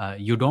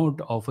you don't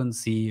often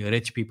see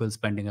rich people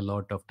spending a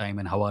lot of time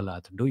in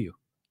Hawalat, do you?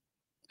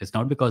 It's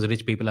not because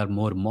rich people are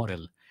more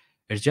moral.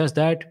 It's just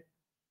that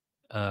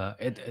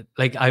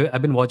like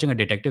I've been watching a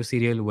detective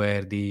serial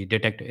where the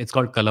detective, it's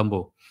called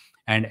Columbo,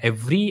 and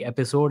every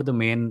episode the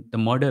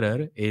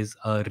murderer is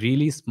a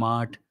really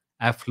smart,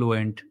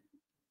 affluent,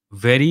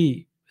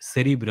 very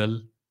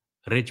cerebral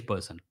rich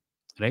person,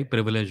 right?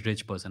 Privileged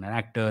rich person, an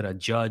actor, a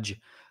judge,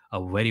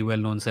 a very well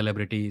known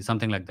celebrity,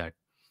 something like that.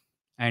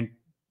 And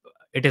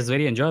it is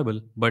very enjoyable.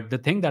 But the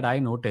thing that I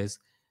notice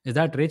is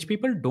that rich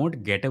people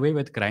don't get away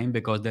with crime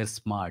because they're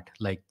smart,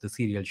 like the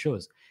serial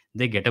shows.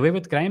 They get away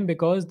with crime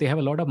because they have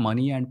a lot of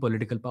money and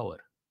political power,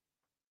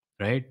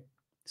 right?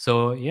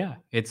 So, yeah,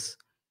 it's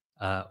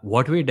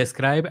what we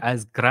describe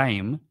as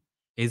crime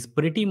is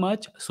pretty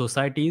much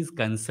society's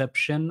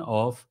conception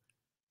of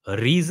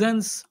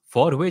reasons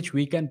for which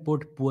we can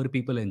put poor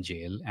people in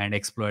jail and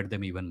exploit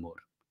them even more.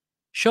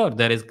 Sure,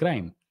 there is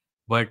crime,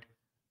 but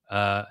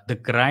the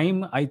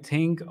crime, I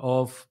think,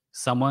 of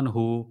someone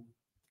who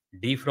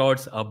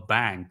defrauds a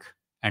bank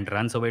and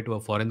runs away to a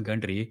foreign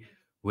country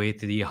with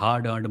the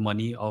hard earned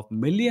money of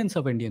millions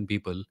of Indian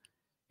people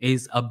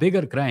is a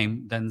bigger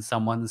crime than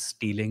someone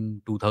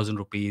stealing 2000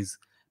 rupees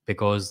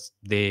because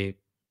they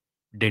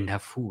didn't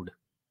have food.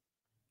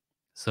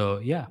 So,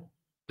 yeah,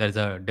 there's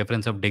a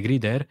difference of degree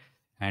there,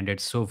 and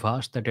it's so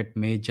vast that it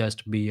may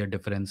just be a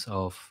difference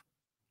of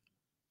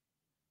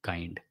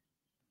kind.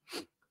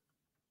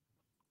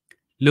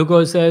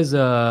 Lugo says,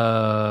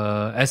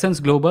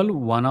 Essence Global,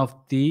 one of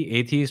the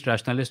atheist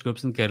rationalist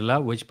groups in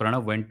Kerala, which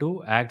Pranav went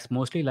to, acts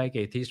mostly like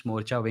atheist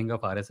Morcha wing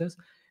of RSS,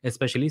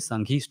 especially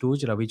Sanghi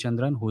stooge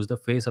Ravichandran, who's the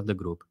face of the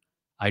group.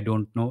 I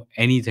don't know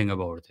anything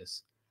about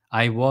this.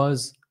 I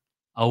was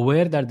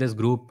aware that this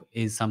group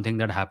is something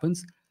that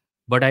happens,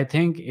 but I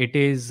think it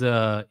is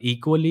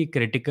equally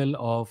critical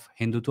of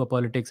Hindutva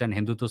politics and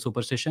Hindutva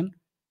superstition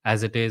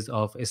as it is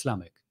of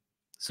Islamic.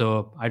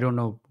 So I don't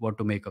know what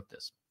to make of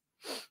this.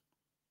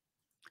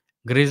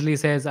 Grizzly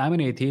says, I'm an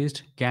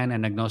atheist. Can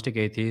an agnostic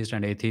atheist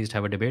and atheist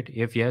have a debate?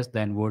 If yes,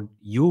 then would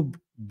you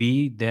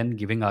be then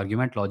giving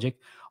argument logic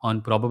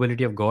on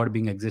probability of God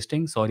being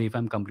existing? Sorry if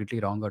I'm completely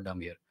wrong or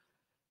dumb here.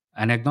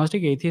 An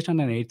agnostic atheist and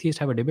an atheist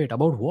have a debate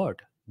about what?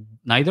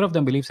 Neither of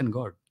them believes in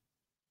God.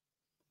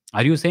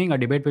 Are you saying a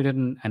debate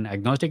between an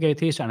agnostic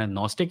atheist and a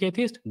Gnostic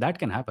atheist? That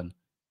can happen.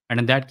 And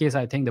in that case,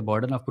 I think the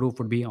burden of proof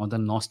would be on the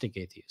Gnostic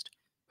atheist.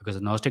 Because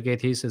the Gnostic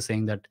atheist is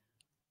saying that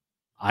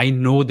I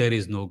know there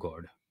is no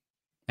God.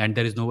 And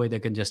there is no way they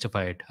can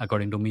justify it,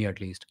 according to me at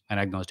least, an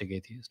agnostic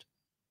atheist.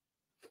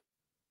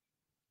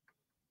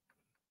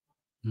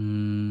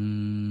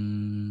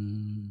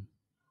 Hmm.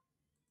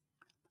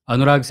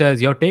 Anurag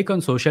says, your take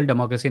on social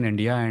democracy in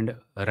India and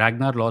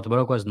Ragnar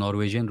Lothbrok was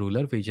Norwegian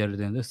ruler featured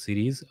in the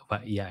series.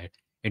 Yeah,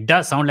 it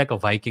does sound like a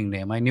Viking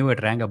name. I knew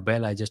it rang a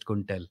bell, I just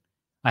couldn't tell.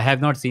 I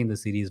have not seen the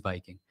series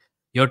Viking.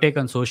 Your take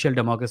on social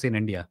democracy in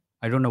India.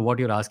 I don't know what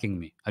you're asking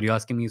me. Are you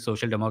asking me if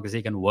social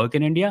democracy can work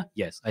in India?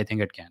 Yes, I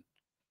think it can.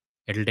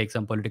 It'll take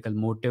some political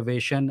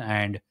motivation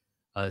and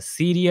a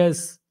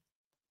serious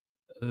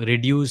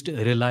reduced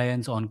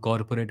reliance on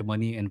corporate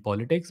money in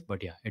politics,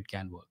 but yeah, it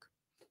can work.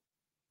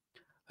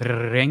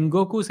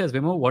 Rengoku says,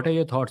 Vimo, what are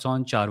your thoughts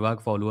on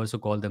Charvak followers who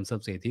call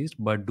themselves atheists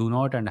but do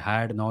not and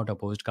had not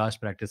opposed caste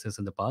practices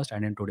in the past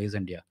and in today's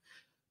India?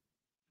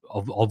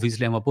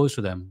 Obviously, I'm opposed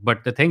to them.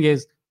 But the thing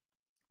is,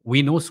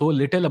 we know so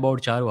little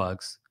about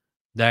Charvaks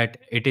that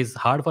it is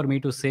hard for me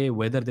to say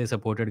whether they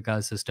supported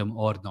caste system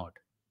or not,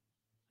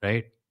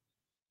 right?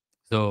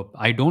 So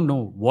I don't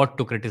know what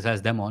to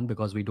criticize them on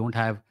because we don't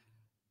have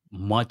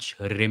much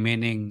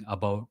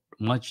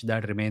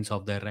that remains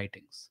of their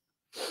writings.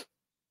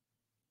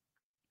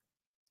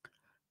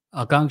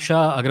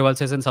 Akanksha Agarwal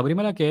says in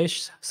Sabarimala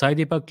case, Sai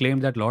Deepak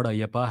claimed that Lord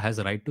Ayyappa has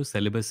a right to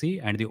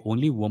celibacy and the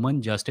only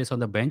woman justice on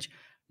the bench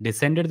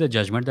dissented the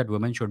judgment that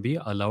women should be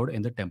allowed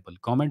in the temple.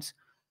 Comments: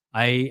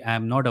 I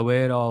am not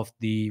aware of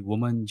the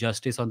woman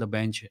justice on the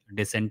bench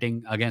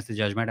dissenting against the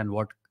judgment and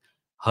what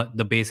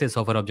the basis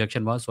of her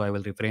objection was, so I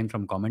will refrain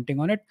from commenting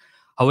on it.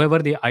 However,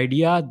 the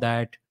idea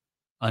that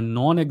a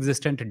non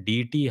existent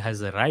deity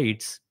has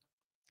rights,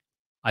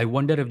 I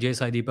wonder if Jay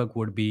Sai Deepak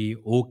would be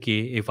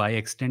okay if I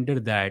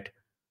extended that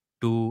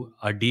to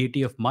a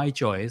deity of my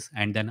choice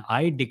and then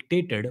I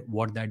dictated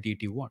what that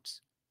deity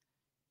wants.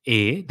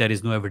 A, there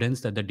is no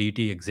evidence that the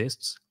deity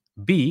exists.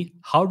 B,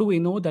 how do we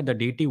know that the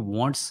deity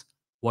wants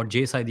what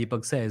J. Sai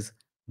Deepak says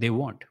they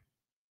want.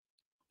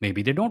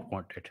 Maybe they don't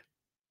want it.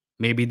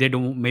 Maybe they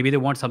don't. Maybe they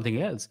want something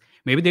else.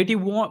 Maybe the deity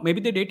want.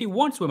 Maybe the deity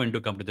wants women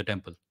to come to the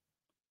temple.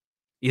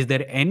 Is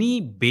there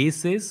any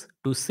basis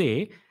to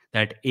say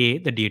that A,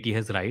 the deity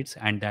has rights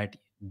and that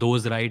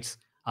those rights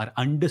are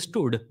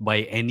understood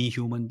by any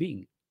human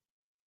being?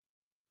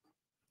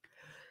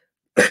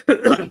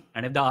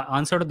 And if the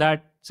answer to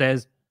that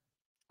says,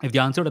 if the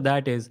answer to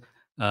that is,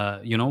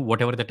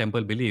 whatever the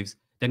temple believes,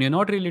 then you're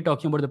not really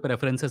talking about the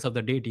preferences of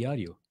the deity, are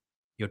you?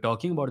 You're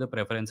talking about the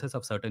preferences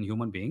of certain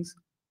human beings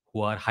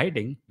who are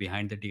hiding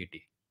behind the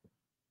deity.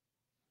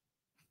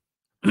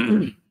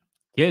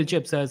 Kale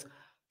Chip says,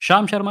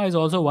 Sham Sharma is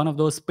also one of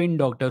those spin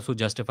doctors who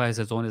justifies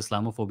his own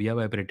Islamophobia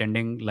by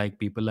pretending like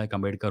people like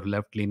Ambedkar,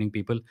 left-leaning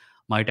people,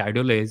 might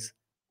idolize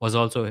was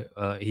also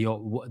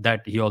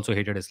that he also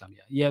hated Islam.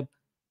 Yeah,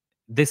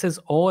 this is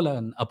all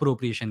an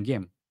appropriation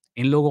game.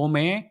 इन लोगों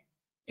में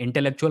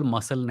intellectual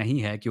muscle नहीं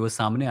है कि वो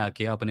सामने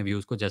आके अपने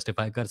views को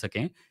जस्टिफाई कर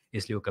सकें.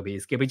 इसलिए वो कभी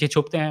इसके पीछे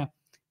छुपते हैं,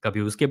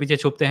 कभी उसके पीछे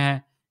छुपते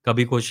हैं,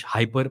 कभी कुछ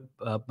हाइपर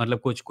मतलब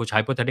कुछ कुछ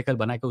हाइपोथेटिकल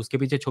बना के उसके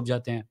पीछे छुप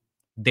जाते हैं.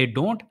 They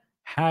don't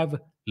have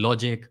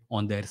logic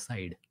on their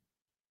side.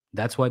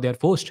 That's why they are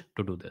forced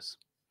to do this.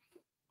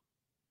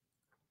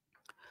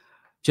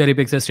 Cherry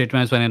picks his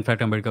statements when in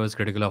fact Ambedkar was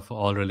critical of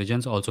all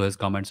religions. Also his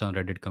comments on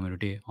Reddit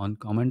community. On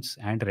comments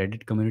and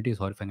Reddit community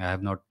is horrifying. I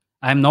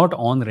am not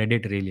on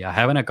Reddit really. I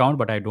have an account,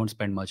 but I don't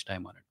spend much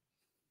time on it.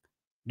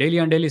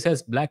 Daily and Daily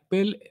says black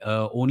pill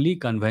only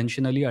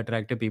conventionally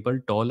attractive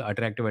people, tall,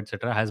 attractive,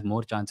 etc., has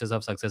more chances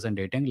of success in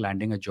dating,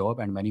 landing a job,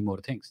 and many more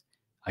things.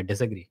 I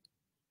disagree.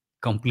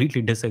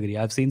 Completely disagree.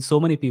 I've seen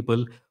so many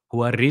people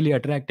who are really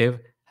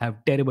attractive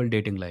have terrible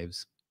dating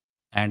lives.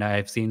 And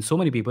I've seen so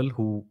many people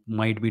who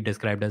might be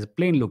described as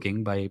plain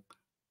looking by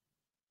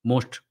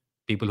most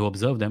people who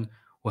observe them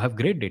who have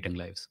great dating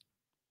lives.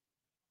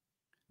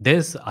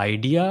 This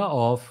idea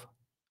of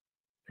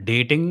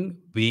dating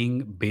being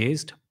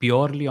based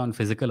purely on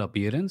physical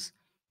appearance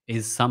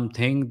is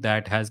something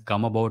that has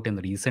come about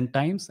in recent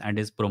times and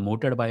is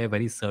promoted by a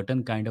very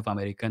certain kind of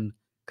American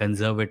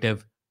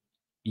conservative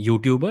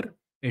YouTuber.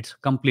 It's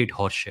complete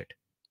horseshit.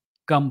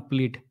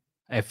 Complete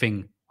effing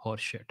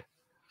horseshit.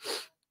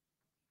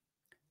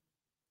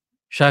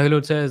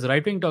 Shahilud says,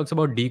 right wing talks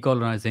about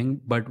decolonizing,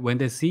 but when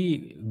they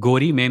see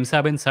Gori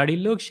Memsab in sari,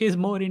 look, she's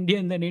more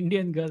Indian than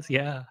Indian girls.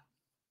 Yeah.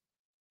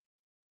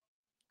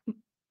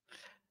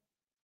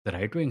 The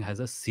right wing has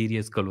a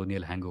serious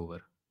colonial hangover.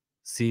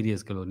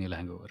 Serious colonial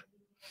hangover.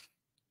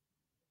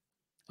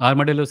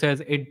 Armadillo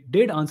says, it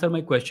did answer my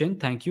question.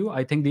 Thank you.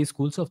 I think these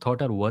schools of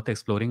thought are worth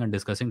exploring and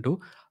discussing too.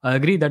 I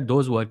agree that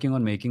those working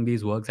on making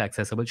these works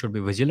accessible should be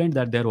vigilant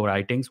that their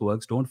writings,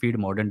 works don't feed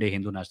modern day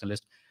Hindu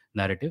nationalist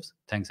narratives.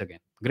 Thanks again.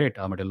 Great,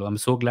 Armadillo. I'm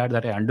so glad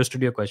that I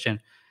understood your question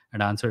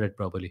and answered it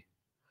properly.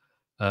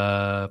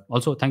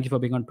 Also, thank you for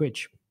being on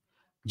Twitch.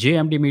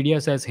 JMD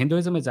Media says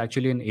Hinduism is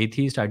actually an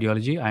atheist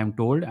ideology, I am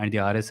told, and the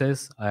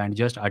RSS and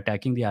just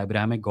attacking the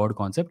Abrahamic God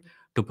concept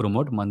to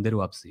promote Mandir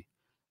Wapsi.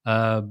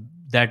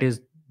 That is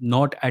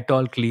not at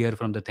all clear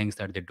from the things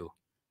that they do.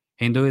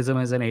 Hinduism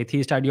is an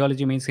atheist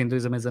ideology means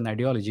Hinduism is an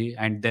ideology,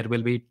 and there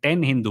will be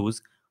 10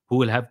 Hindus who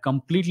will have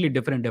completely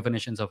different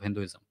definitions of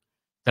Hinduism.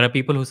 There are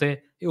people who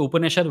say,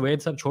 Upanishad, Ved,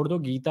 sab chhod do,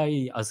 Gita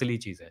hi asli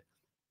cheez hai.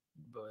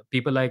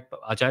 People like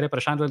Acharya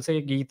Prashant will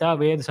say, Gita,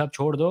 Ved, sab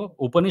chhod do,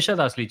 Upanishad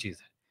asli cheez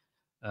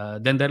hai.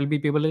 Then there will be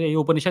people like, ये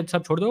उपनिषद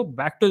सब छोड़ दो,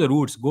 back to the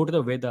roots, go to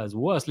the Vedas,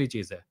 वो असली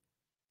चीज़ है.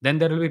 Then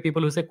there will be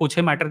people who say, कुछ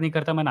ही matter नहीं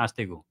करता, मैं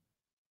नास्तिक हूँ.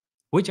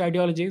 Which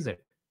ideology is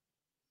it?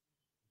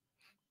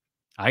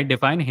 I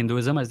define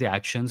Hinduism as the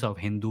actions of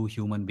Hindu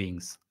human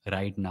beings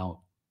right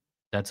now.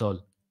 That's all.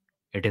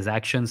 It is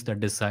actions that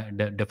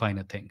define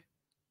a thing.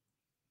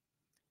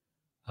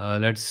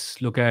 Let's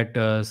look at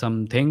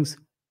some things.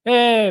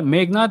 Hey,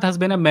 Megnath has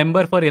been a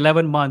member for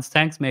 11 months.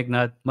 Thanks,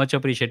 Megnath. Much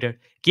appreciated.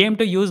 Came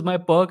to use my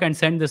perk and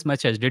send this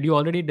message. Did you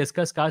already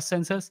discuss caste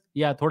census?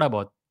 Yeah, thoda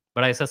bahut.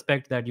 But I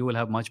suspect that you will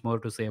have much more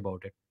to say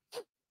about it.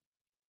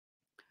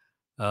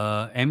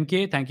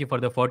 MK, thank you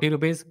for the 40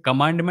 rupees.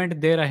 Commandment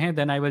de rahe,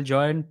 then I will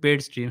join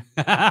paid stream.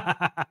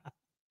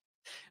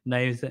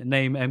 Nice.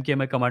 नहीं, MK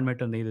मैं commandment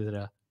तो नहीं दे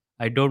रहा.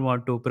 I don't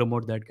want to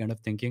promote that kind of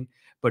thinking,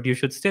 but you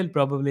should still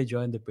probably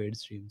join the paid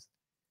streams.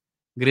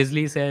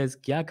 Grizzly says,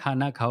 क्या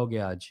खाना खाओगे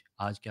आज?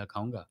 आज क्या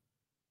खाऊंगा?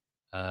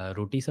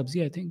 रोटी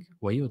सब्जी, I think.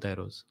 वही होता है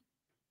रोज.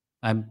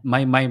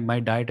 My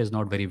diet is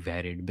not very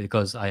varied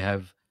because I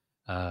have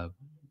uh,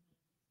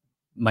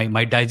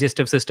 my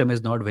digestive system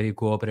is not very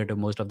cooperative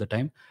most of the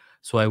time.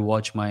 So I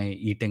watch my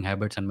eating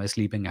habits and my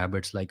sleeping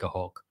habits like a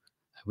hawk.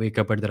 I wake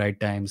up at the right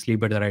time,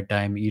 sleep at the right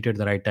time, eat at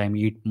the right time,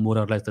 eat more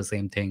or less the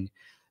same thing.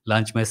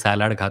 Lunch में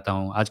salad खाता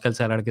हूँ. आजकल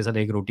salad के साथ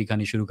एक रोटी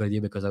खानी शुरू कर दी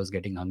because I was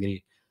getting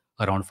hungry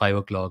around 5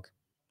 o'clock.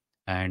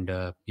 And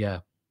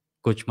या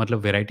कुछ मतलब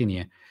वेराइटी नहीं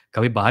है.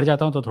 कभी बाहर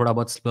जाता हूँ तो थोड़ा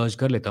बहुत स्प्लर्ज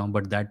कर लेता हूँ,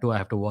 but that to I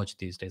have to watch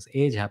these days.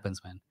 As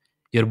happens man.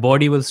 Your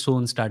body will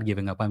soon start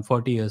giving up. I am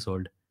 40 years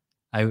old.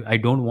 I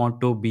don't want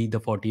to be the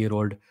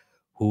 40-year-old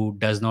who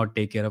does not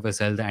take care of his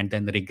health and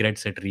then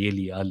regrets it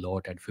really a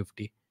lot at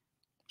 50.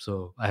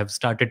 So I have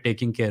started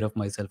taking care of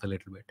myself a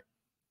little bit.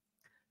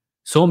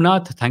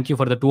 Somnath, thank you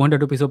for the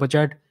 200 rupees super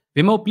chat.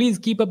 Vimo, please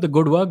keep up the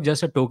good work.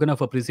 Just a token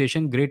of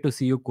appreciation. Great to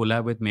see you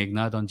collab with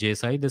Meghnad on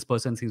JSI. This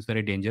person seems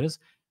very dangerous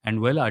and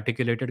well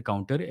articulated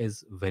counter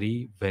is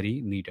very,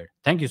 very needed.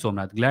 Thank you,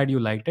 Somnath. Glad you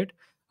liked it.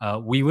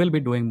 We will be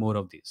doing more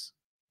of these.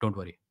 Don't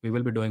worry. We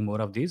will be doing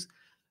more of these.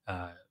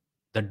 Uh,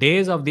 the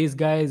days of these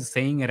guys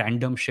saying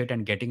random shit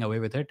and getting away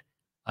with it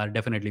are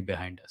definitely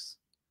behind us.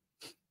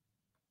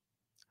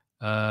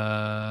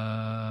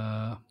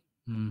 Uh,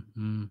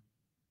 mhm.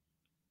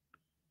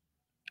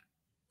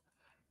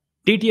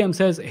 TTM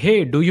says,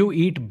 "Hey, do you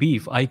eat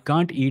beef? I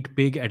can't eat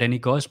pig at any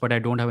cost, but I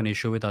don't have an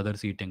issue with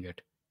others eating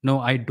it." No,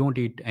 I don't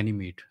eat any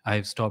meat.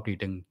 I've stopped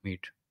eating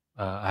meat.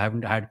 I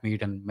haven't had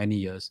meat in many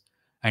years,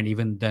 and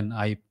even then,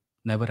 I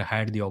never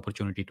had the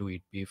opportunity to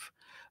eat beef.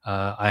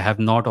 I have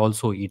not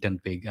also eaten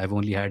pig. I've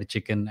only had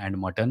chicken and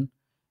mutton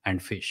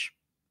and fish,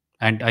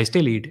 and I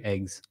still eat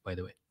eggs, by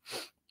the way.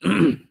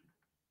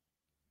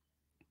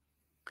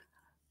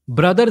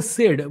 Brother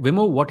Sid,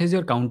 Vimo, what is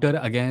your counter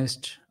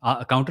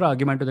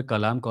argument to the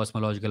Kalam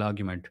cosmological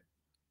argument?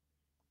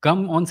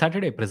 Come on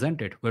Saturday,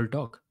 present it. We'll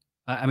talk.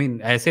 I mean,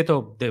 ऐसे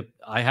तो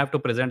I have to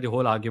present the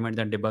whole argument,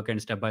 then debug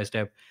and step by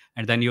step,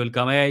 and then you will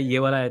come, hey, ये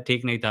वाला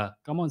ठीक नहीं था.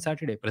 Come on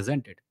Saturday,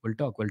 present it. We'll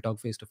talk. We'll talk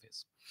face to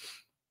face.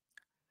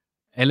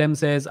 LM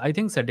says, I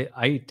think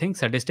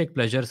sadistic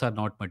pleasures are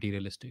not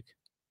materialistic.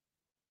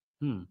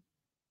 Hmm.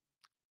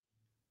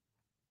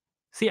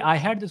 See, I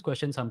had this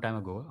question some time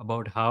ago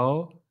about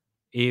how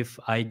if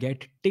I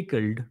get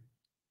tickled,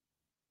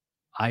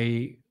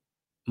 I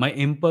my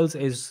impulse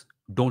is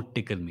don't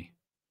tickle me,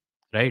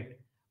 right?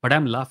 But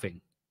I'm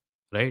laughing,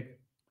 right?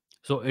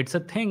 So it's a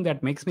thing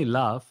that makes me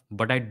laugh,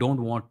 but I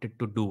don't want it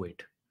to do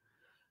it.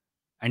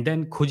 And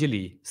then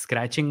khujli,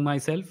 scratching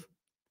myself,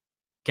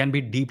 can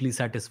be deeply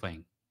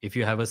satisfying. If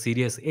you have a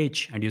serious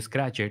itch and you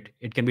scratch it,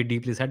 it can be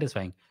deeply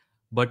satisfying.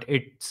 But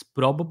it's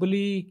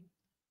probably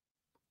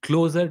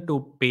closer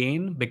to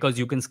pain because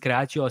you can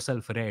scratch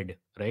yourself red,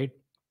 right?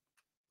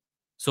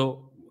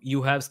 So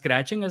you have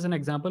scratching as an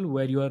example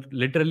where you are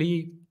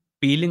literally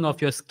peeling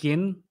off your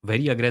skin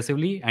very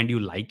aggressively and you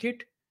like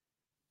it.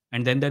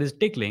 And then there is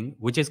tickling,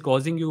 which is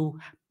causing you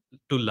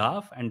to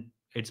laugh and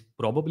it's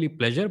probably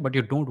pleasure, but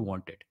you don't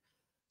want it.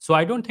 So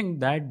I don't think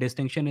that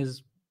distinction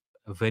is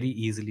very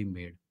easily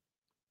made.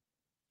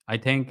 I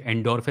think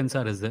endorphins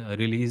are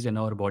released in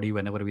our body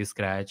whenever we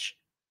scratch.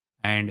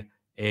 And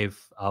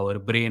if our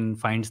brain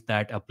finds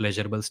that a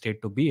pleasurable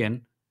state to be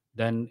in,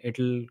 then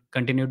it'll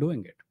continue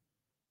doing it.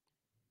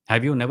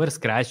 Have you never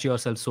scratched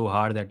yourself so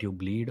hard that you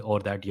bleed or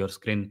that your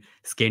skin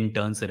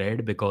turns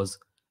red because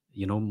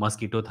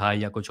mosquito tha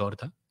ya kuch aur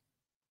tha?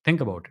 Think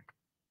about it.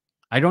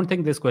 I don't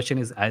think this question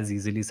is as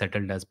easily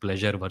settled as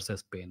pleasure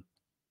versus pain.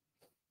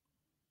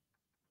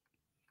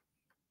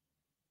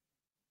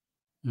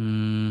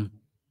 Mm,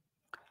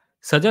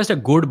 Suggest a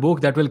good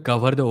book that will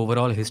cover the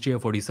overall history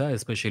of Odisha,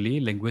 especially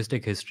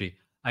linguistic history.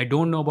 I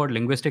don't know about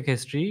linguistic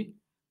history,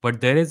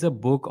 but there is a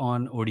book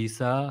on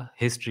Odisha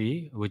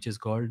history which is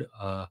called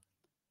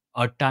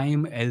A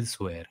Time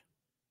Elsewhere.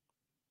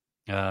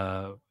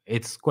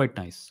 It's quite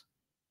nice.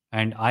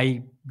 And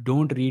I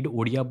don't read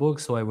Odia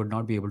books, so I would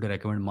not be able to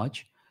recommend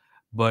much.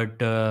 But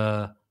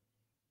A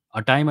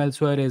Time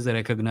Elsewhere is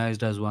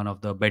recognized as one of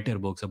the better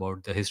books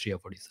about the history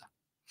of Odisha.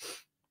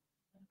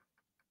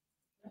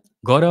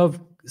 Gaurav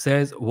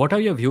says, "What are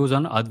your views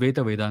on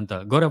Advaita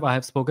Vedanta?" Gaurav, I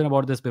have spoken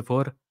about this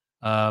before.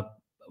 Uh,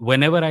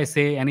 Whenever I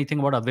say anything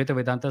about Advaita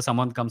Vedanta,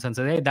 someone comes and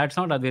says, "Hey, that's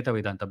not Advaita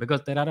Vedanta,"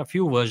 because there are a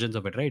few versions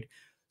of it, right?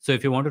 So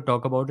if you want to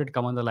talk about it,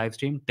 come on the live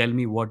stream, tell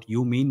me what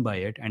you mean by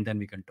it, and then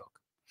we can talk.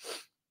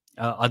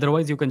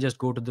 Otherwise, you can just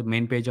go to the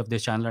main page of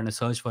this channel and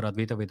search for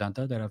Advaita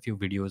Vedanta. There are a few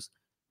videos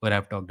where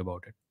I've talked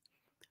about it.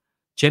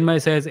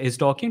 Chinmay says, "Is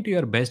talking to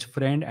your best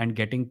friend and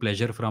getting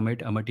pleasure from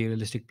it a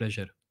materialistic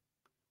pleasure?"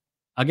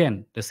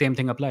 Again, the same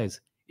thing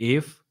applies.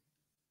 If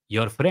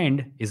your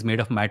friend is made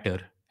of matter,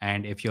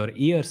 and if your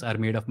ears are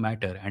made of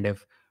matter, and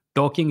if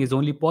talking is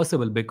only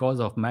possible because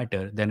of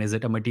matter, then is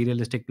it a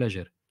materialistic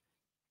pleasure?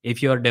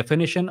 If your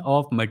definition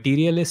of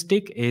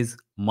materialistic is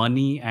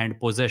money and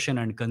possession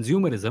and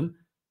consumerism,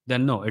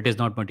 then no, it is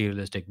not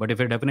materialistic. But if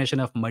your definition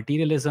of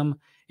materialism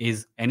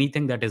is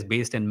anything that is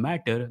based in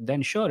matter,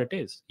 then sure it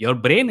is. Your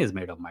brain is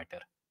made of matter.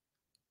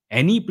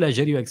 Any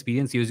pleasure you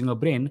experience using your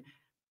brain,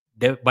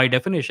 by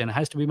definition,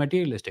 has to be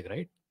materialistic,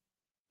 right?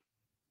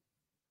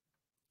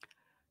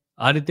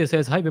 Aditya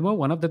says, "Hi, Vimo.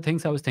 One of the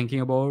things I was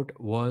thinking about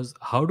was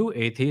how do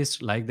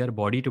atheists like their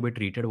body to be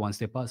treated once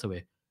they pass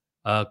away?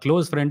 A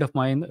close friend of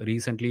mine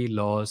recently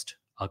lost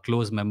a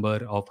close member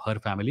of her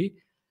family,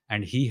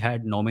 and he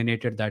had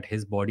nominated that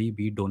his body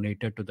be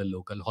donated to the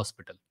local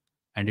hospital.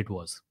 And it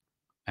was.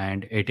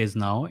 And it is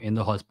now in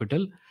the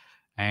hospital,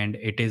 and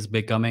it is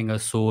becoming a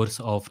source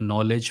of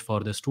knowledge for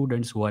the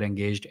students who are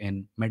engaged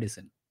in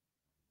medicine.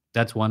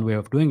 That's one way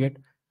of doing it.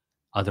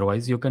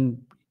 Otherwise, you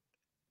can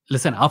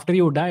listen, after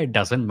you die, it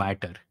doesn't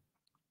matter.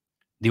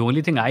 The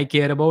only thing I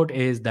care about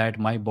is that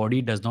my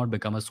body does not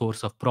become a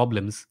source of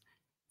problems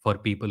for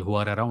people who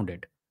are around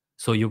it.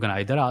 So you can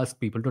either ask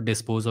people to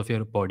dispose of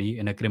your body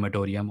in a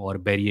crematorium or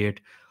bury it,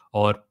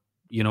 or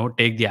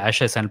take the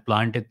ashes and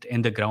plant it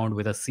in the ground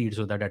with a seed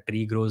so that a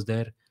tree grows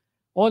there.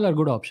 All are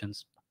good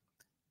options.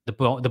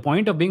 The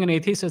point of being an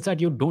atheist is that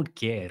you don't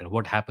care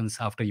what happens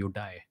after you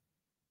die,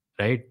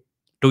 right?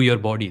 To your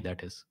body,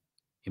 that is.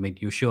 I mean,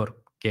 you sure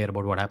care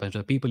about what happens to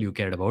the people you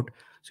cared about,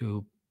 so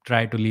you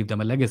try to leave them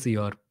a legacy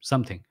or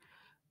something.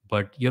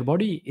 But your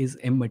body is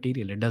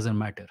immaterial. It doesn't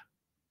matter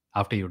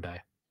after you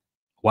die.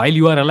 While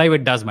you are alive,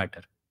 it does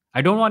matter.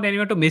 I don't want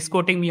anyone to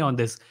misquoting me on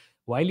this.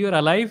 While you're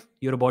alive,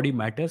 your body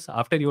matters.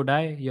 After you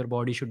die, your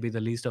body should be the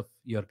least of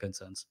your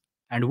concerns,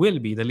 and will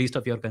be the least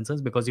of your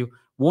concerns because you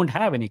won't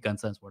have any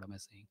concerns. What am I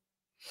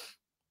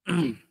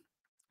saying?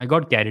 I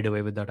got carried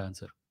away with that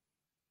answer.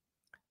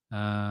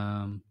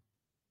 Um,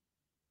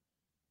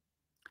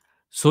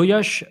 so,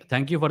 Yash,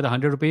 thank you for the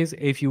 100 rupees.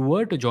 If you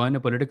were to join a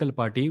political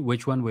party,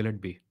 which one will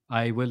it be?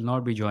 I will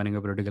not be joining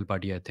a political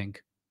party, I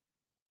think.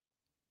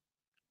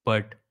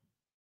 But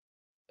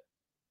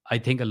I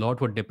think a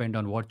lot would depend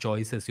on what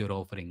choices you're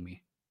offering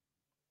me.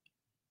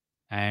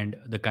 And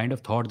the kind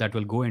of thought that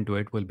will go into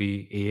it will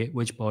be a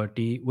which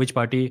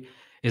party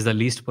is the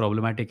least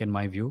problematic in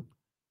my view,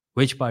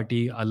 which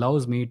party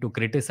allows me to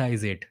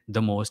criticize it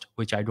the most,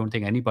 which I don't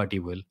think any party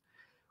will,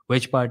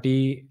 which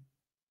party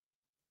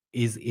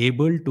is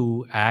able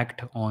to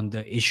act on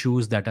the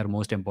issues that are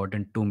most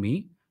important to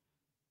me.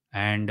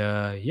 And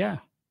yeah,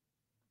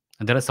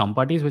 and there are some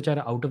parties which are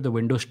out of the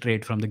window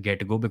straight from the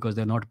get go because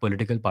they're not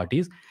political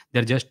parties.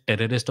 They're just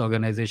terrorist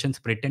organizations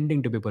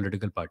pretending to be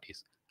political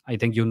parties. I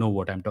think you know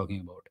what I'm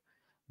talking about.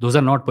 Those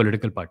are not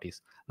political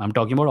parties. I'm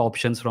talking about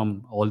options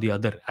from all the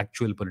other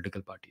actual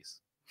political parties.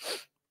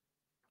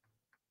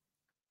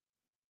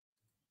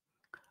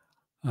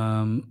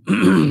 Um,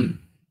 um,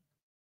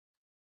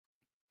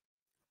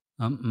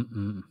 mm,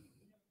 mm.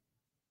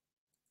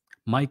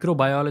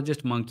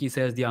 Microbiologist Monkey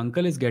says the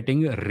uncle is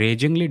getting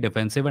ragingly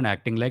defensive and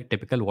acting like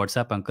typical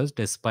WhatsApp uncles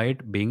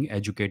despite being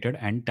educated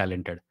and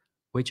talented.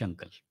 Which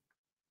uncle?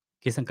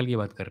 किस uncle की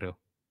बात कर रहे हो?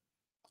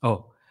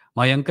 Oh,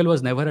 my uncle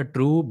was never a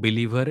true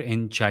believer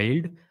in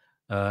child.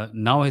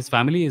 Now his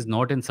family is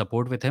not in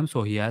support with him,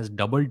 so he has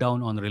doubled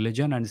down on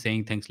religion and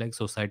saying things like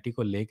society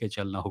को लेके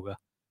चलना होगा.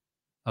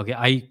 Okay,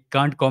 I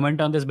can't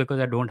comment on this because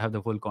I don't have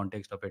the full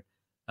context of it.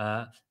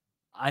 Uh,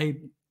 I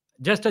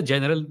just a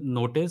general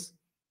notice.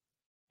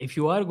 If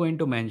you are going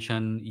to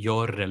mention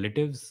your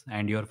relatives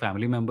and your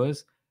family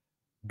members,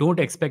 don't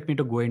expect me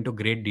to go into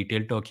great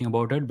detail talking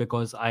about it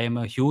because I am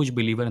a huge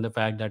believer in the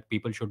fact that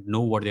people should know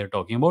what they are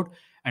talking about.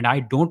 And I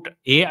don't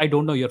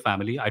know your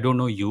family, I don't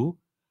know you,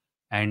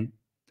 and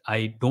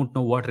I don't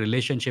know what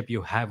relationship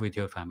you have with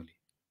your family.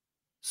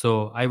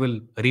 So I will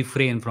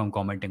refrain from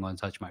commenting on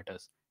such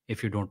matters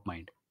if you don't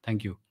mind.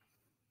 Thank you.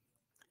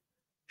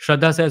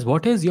 Shraddha says,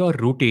 what is your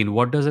routine?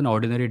 What does an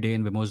ordinary day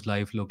in Vimo's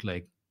life look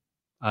like?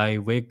 I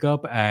wake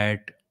up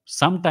at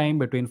sometime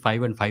between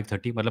 5 and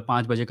 5:30. मतलब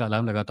 5 बजे का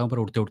alarm लगाता हूँ पर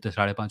उठते उठते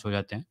 5:30 हो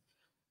जाते हैं.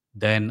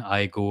 Then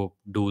I go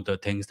do the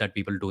things that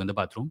people do in the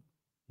bathroom.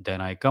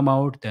 Then I come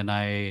out. Then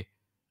I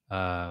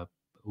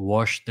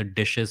wash the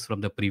dishes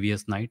from the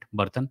previous night,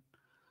 bartan.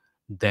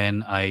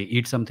 Then I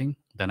eat something.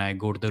 Then I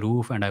go to the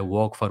roof and I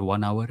walk for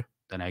 1 hour.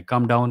 Then I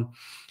come down.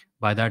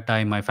 By that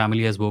time, my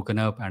family has woken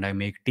up and I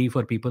make tea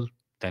for people.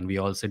 Then we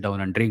all sit down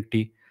and drink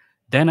tea.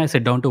 Then I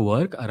sit down to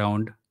work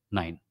around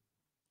 9.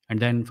 And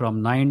then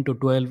from 9 to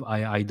 12,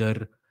 I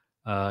either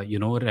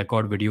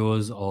record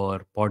videos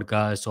or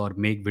podcasts or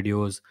make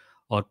videos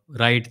or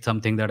write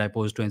something that I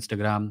post to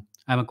Instagram.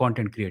 I'm a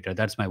content creator.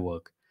 That's my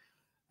work.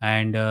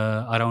 And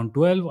around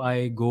 12,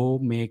 I go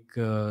make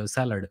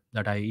salad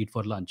that I eat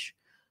for lunch.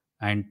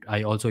 And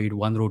I also eat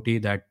one roti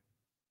that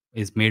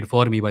is made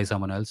for me by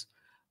someone else.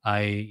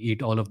 I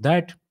eat all of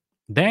that.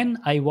 Then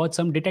I watch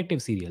some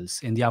detective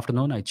serials. In the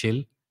afternoon, I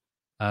chill.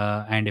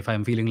 And if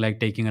I'm feeling like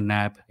taking a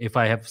nap, if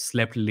I have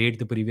slept late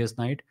the previous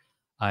night,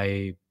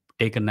 I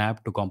take a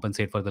nap to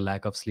compensate for the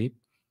lack of sleep.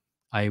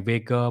 I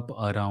wake up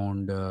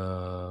around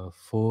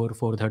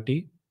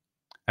 4:30,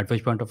 at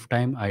which point of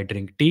time I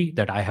drink tea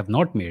that I have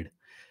not made,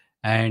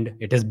 and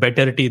it is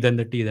better tea than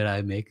the tea that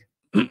I make.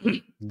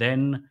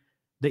 Then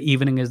the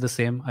evening is the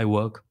same. I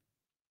work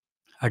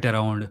at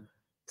around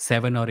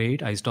 7 or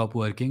 8. I stop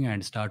working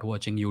and start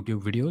watching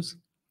YouTube videos,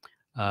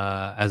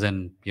 as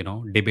in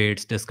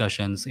debates,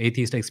 discussions,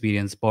 atheist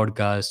experience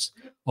podcasts,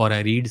 or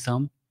I read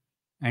some,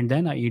 and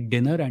then I eat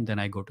dinner and then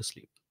I go to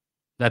sleep.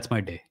 That's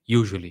my day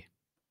usually.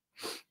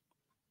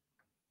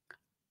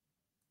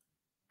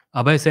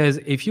 Abhay says,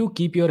 if you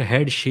keep your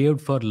head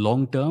shaved for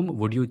long term,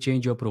 would you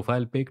change your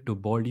profile pic to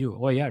bald you?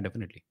 Oh yeah,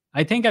 definitely.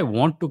 I think I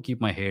want to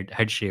keep my head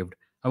shaved.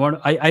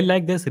 I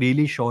like this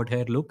really short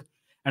hair look.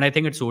 And I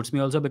think it suits me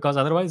also because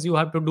otherwise you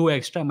have to do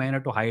extra manner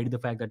to hide the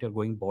fact that you're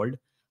going bald.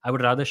 I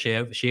would rather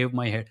shave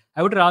my head.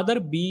 I would rather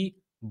be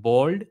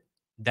bald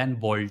than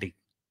balding.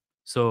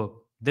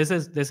 So this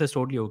is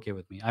totally okay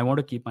with me. I want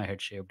to keep my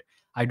head shaved.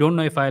 I don't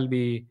know if I'll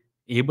be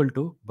able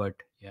to, but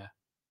yeah.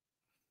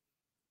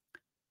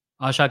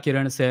 Asha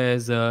Kiran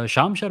says,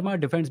 Sham Sharma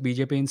defends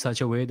BJP in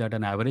such a way that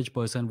an average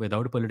person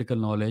without political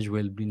knowledge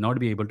not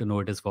be able to know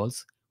it is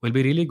false. Will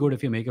be really good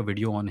if you make a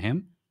video on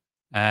him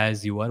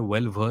as you are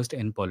well versed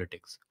in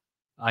politics.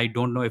 I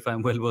don't know if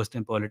I'm well versed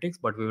in politics,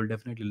 but we will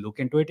definitely look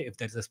into it. If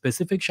there's a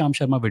specific Sham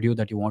Sharma video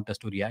that you want us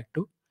to react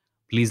to,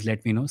 please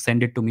let me know.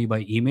 Send it to me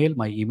by email.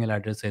 My email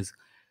address is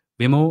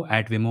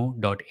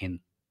vimoh@vimoh.in.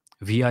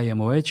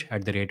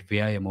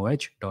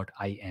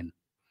 vimoh@vimoh.in.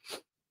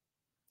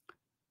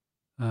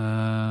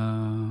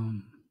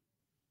 Um,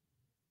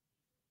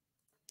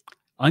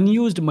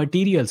 Unused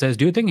material says,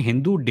 do you think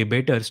Hindu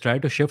debaters try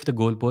to shift the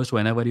goalpost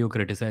whenever you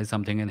criticize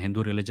something in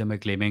Hindu religion by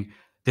claiming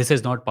this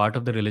is not part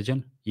of the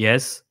religion?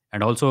 Yes.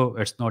 And also,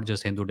 it's not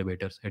just Hindu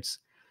debaters, it's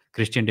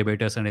Christian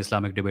debaters and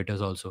Islamic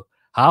debaters also.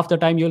 Half the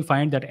time, you'll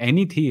find that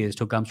any theist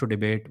who comes to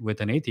debate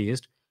with an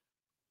atheist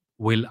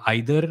will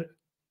either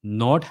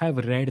not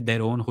have read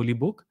their own holy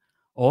book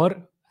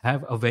or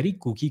have a very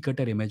cookie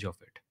cutter image of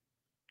it.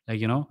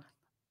 Like,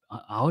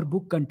 our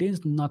book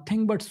contains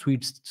nothing but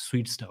sweet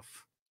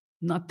stuff.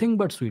 Nothing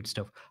but sweet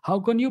stuff. How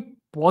can you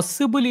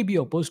possibly be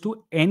opposed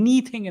to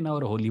anything in our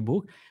holy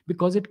book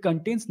because it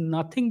contains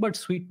nothing but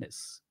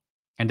sweetness?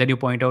 And then you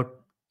point out,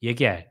 ये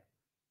क्या है?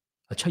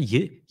 अच्छा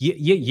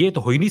ये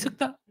तो हो ही नहीं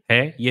सकता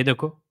है, ये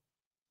देखो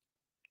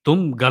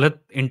तुम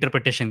गलत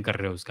इंटरप्रिटेशन कर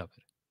रहे हो उसका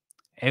फिर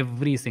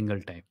every single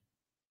time.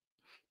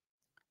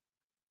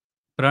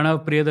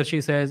 Pranav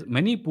Priyadarshi says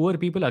many poor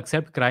people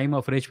accept crime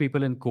of rich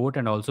people in court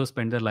and also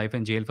spend their life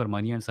in jail for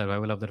money and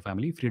survival of their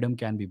family. Freedom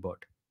can be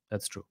bought.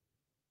 That's true.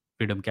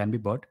 Freedom can be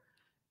bought.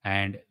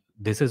 And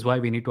this is why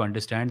we need to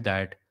understand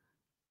that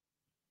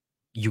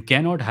you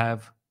cannot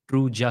have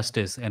true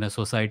justice in a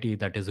society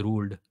that is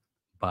ruled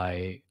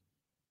by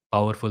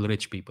powerful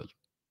rich people.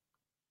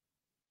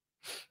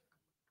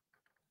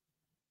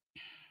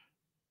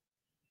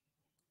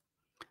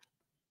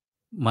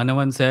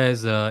 Manavan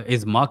says,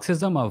 is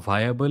Marxism a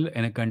viable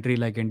in a country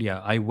like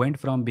India? I went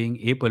from being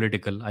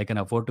apolitical, I can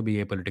afford to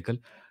be apolitical,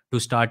 to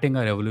starting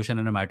a revolution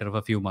in a matter of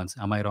a few months.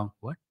 Am I wrong?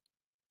 What?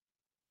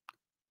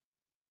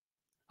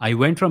 I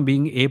went from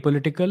being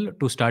apolitical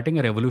to starting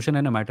a revolution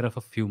in a matter of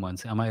a few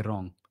months. Am I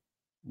wrong?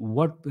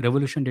 What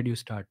revolution did you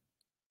start?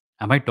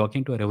 Am I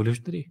talking to a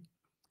revolutionary?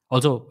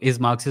 Also, is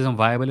Marxism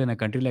viable in a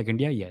country like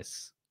India?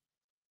 Yes.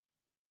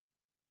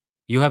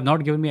 You have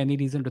not given me any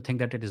reason to think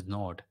that it is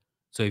not.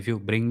 So if you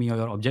bring me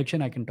your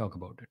objection, I can talk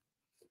about it.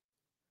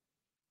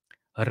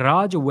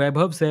 Raj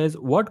Webhav says,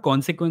 what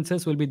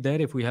consequences will be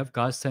there if we have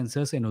caste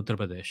census in Uttar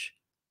Pradesh?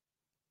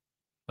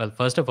 Well,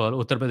 first of all,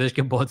 Uttar Pradesh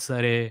के बहुत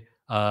सारे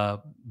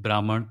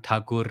ब्राह्मण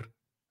Thakur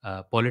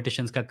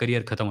politicians का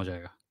career खत्म हो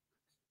जाएगा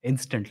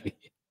instantly.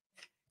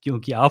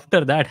 Kyunki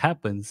after that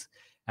happens,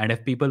 and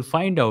if people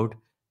find out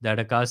that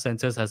a caste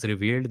census has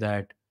revealed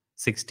that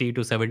 60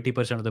 to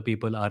 70% of the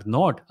people are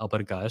not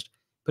upper caste,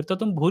 फिर तो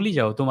तुम भूल ही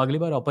जाओ. तुम अगली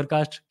बार अपर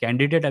कास्ट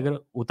कैंडिडेट अगर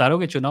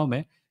उतारोगे चुनाव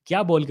में,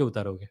 क्या बोल के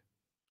उतारोगे?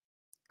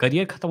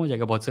 करियर खत्म हो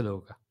जाएगा बहुत से लोगों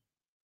का.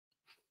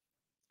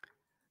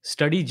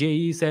 Study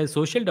JE says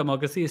social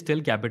democracy is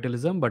still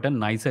capitalism, but a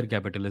nicer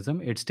capitalism.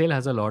 It still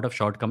has a lot of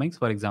shortcomings.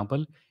 For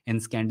example,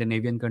 in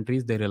Scandinavian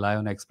countries, they rely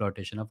on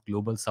exploitation of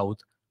global south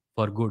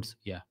for goods.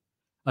 Yeah.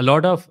 A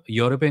lot of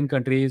European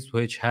countries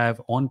which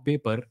have on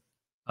paper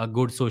a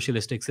good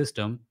socialistic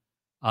system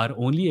are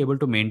only able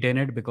to maintain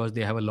it because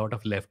they have a lot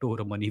of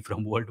leftover money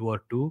from World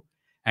War II,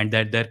 and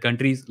that their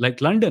countries like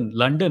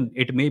London,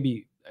 it may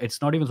be,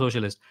 it's not even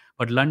socialist,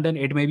 but London,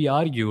 it may be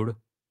argued,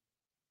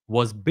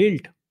 was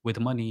built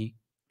with money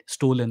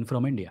stolen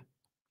from India.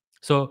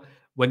 So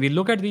when we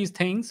look at these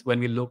things, when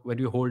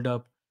we hold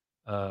up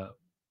uh,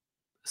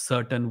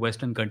 certain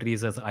Western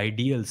countries as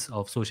ideals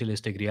of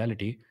socialistic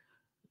reality,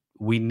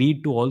 we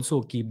need to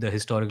also keep the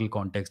historical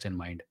context in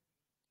mind.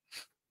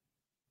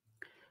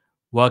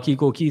 Waki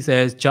Koki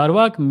says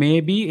Charvak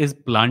maybe is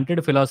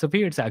planted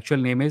philosophy. Its actual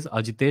name is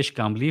Ajitesh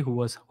Kambli, who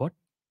was what?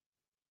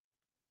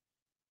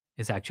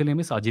 His actual name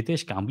is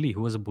Ajitesh Kambli,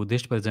 who was a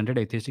Buddhist presented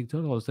atheistic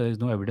thought. Also, there is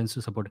no evidence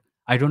to support.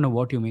 I don't know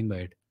what you mean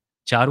by it.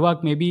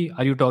 Charvak, maybe,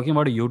 are you talking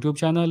about a YouTube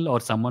channel or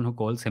someone who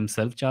calls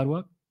himself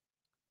Charvak?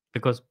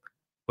 Because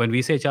when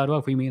we say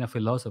Charvak, we mean a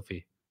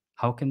philosophy.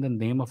 How can the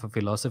name of a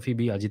philosophy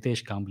be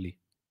Ajitesh Kambli?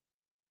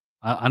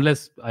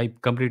 Unless I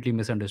completely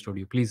misunderstood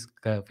you. Please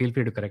feel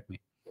free to correct me.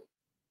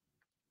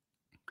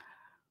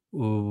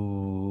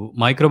 Ooh,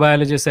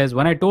 microbiologist says,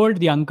 when I told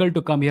the uncle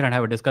to come here and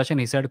have a discussion,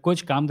 he said,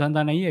 कुछ काम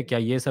धंधा नहीं है क्या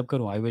ये सब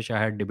करूं? I wish I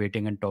had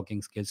debating and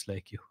talking skills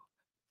like you.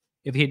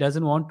 If he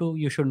doesn't want to,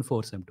 you shouldn't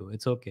force him to.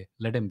 It's okay.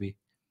 Let him be.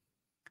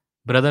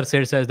 Brother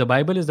Sid says, the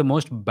Bible is the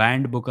most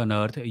banned book on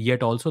earth,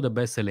 yet also the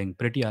best selling.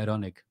 Pretty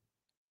ironic.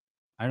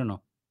 I don't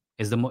know.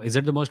 Is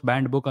it the most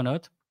banned book on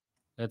earth?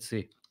 Let's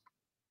see.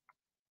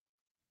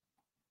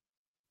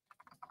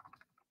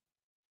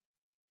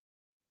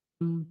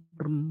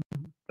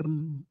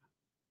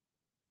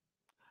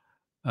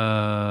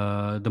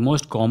 The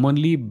most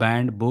commonly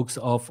banned books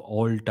of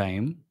all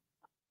time.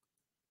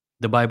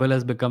 The Bible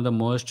has become the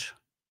most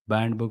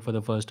banned book for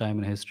the first time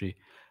in history.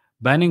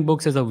 Banning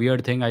books is a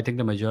weird thing. I think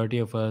the majority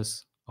of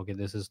us, okay,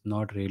 this is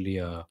not really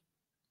a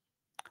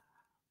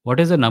What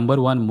is the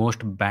number one most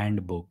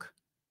banned book?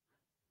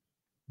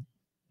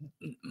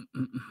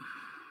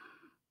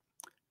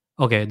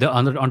 Okay,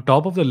 on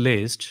top of the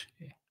list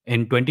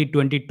in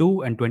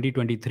 2022 and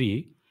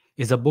 2023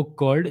 is a book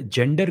called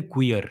Gender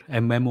Queer, a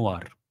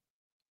memoir.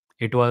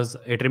 It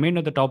remained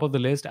at the top of the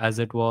list as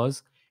it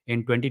was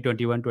in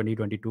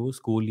 2021-2022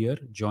 school year,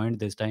 joined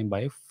this time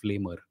by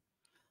Flamer.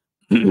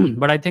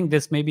 But I think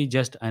this may be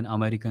just an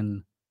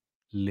American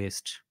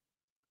list.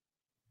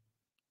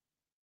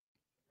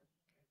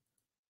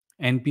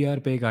 NPR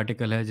पे एक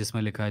article है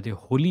जिसमें लिखा है the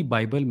Holi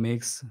Bible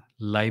makes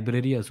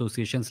library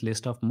associations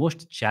list of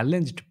most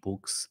challenged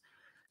books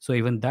so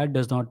even that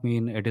does not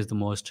mean it is the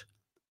most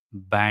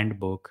band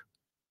book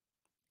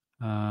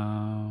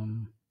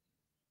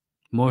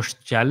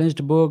most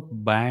challenged book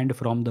banned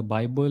from the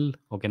Bible.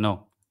 Okay, no,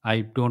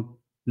 I don't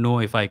know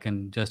if I can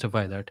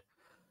justify that.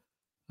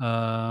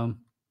 Um,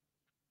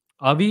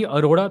 Avi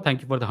Arora,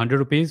 thank you for the 100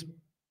 rupees.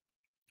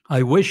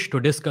 I wish to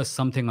discuss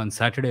something on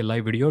Saturday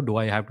live video. Do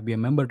I have to be a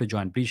member to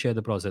join? Please share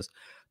the process.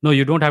 No,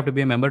 you don't have to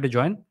be a member to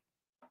join.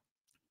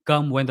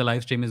 Come when the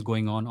live stream is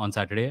going on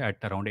Saturday at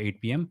around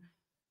 8 p.m.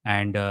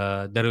 And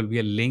there will be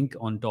a link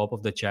on top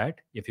of the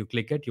chat. If you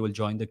click it, you will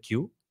join the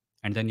queue.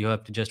 And then you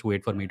have to just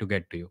wait for me to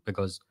get to you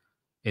because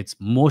it's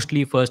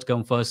mostly first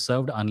come, first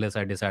served unless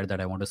I decide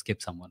that I want to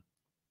skip someone.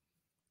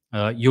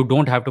 You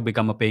don't have to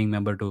become a paying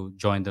member to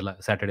join the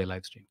Saturday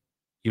live stream.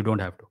 You don't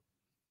have to.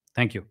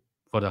 Thank you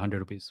for the 100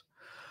 rupees.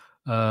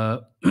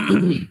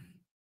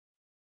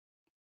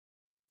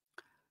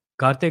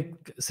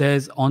 Karthik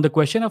says, on the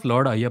question of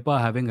Lord Ayyappa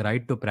having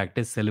right to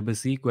practice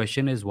celibacy,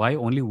 question is why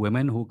only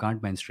women who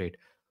can't menstruate?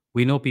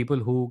 We know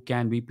people who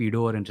can be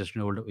pedo or interested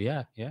in older.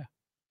 Yeah, yeah.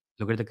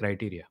 Look at the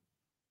criteria.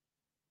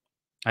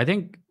 I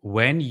think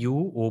when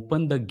you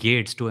open the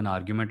gates to an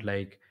argument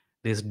like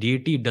this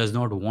deity does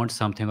not want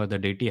something or the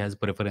deity has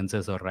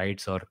preferences or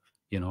rights or,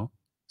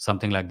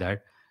 something like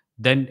that,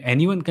 then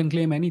anyone can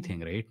claim anything,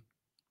 right?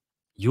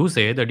 You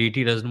say the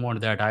deity doesn't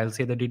want that. I'll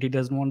say the deity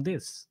doesn't want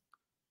this.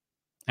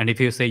 And if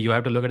you say you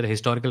have to look at the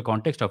historical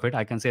context of it,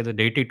 I can say the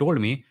deity told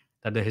me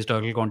that the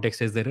historical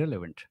context is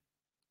irrelevant.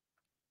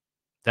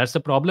 That's the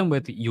problem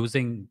with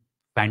using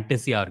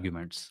fantasy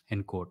arguments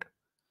in court.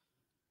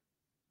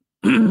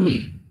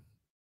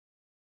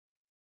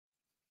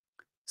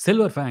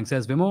 Silver Fang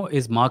says, Vimoh,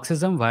 is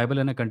Marxism viable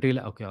in a country?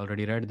 Okay,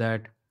 already read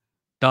that.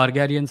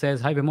 Targaryen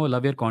says, hi Vimoh,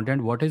 love your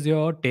content. What is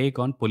your take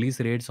on police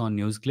raids on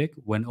NewsClick?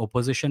 When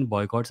opposition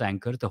boycotts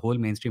anchors, the whole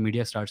mainstream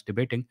media starts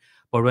debating.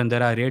 But when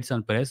there are raids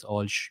on press,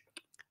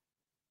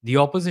 the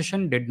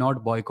opposition did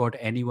not boycott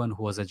anyone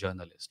who was a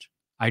journalist.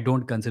 I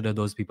don't consider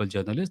those people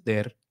journalists.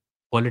 They're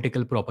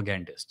political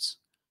propagandists.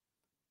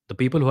 The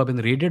people who have been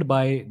raided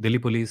by Delhi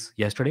police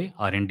yesterday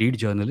are indeed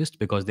journalists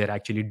because they're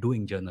actually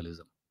doing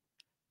journalism.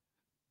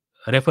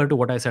 Refer to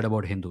what I said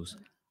about Hindus.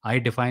 I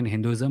define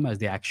Hinduism as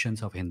the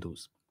actions of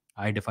Hindus.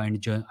 I define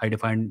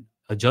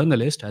a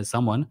journalist as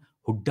someone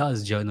who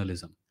does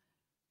journalism.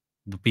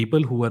 The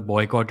people who were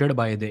boycotted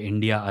by the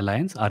India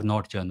Alliance are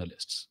not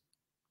journalists.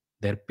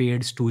 They're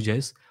paid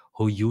stooges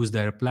who use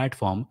their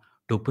platform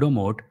to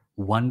promote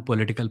one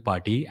political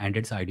party and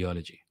its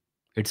ideology.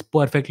 It's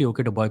perfectly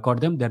okay to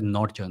boycott them. They're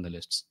not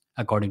journalists,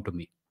 according to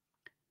me.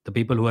 The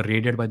people who are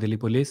raided by Delhi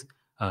police,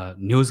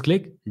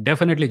 NewsClick,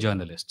 definitely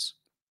journalists.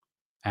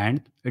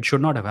 And it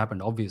should not have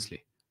happened,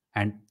 obviously.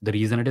 And the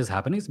reason it is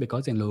happening is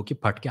because इन लोगों की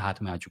फट के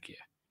हाथ में आ चुकी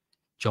है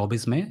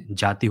 24 में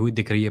जाती हुई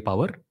दिख रही है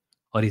पावर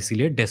और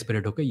इसीलिए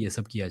डेस्परेट होकर ये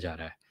सब किया जा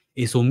रहा है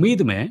इस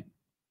उम्मीद में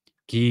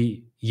कि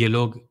ये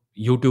लोग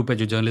यूट्यूब पे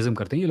जो जर्नलिज्म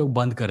करते हैं ये लोग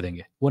बंद कर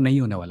देंगे वो नहीं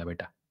होने वाला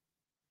बेटा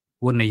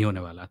वो नहीं होने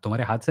वाला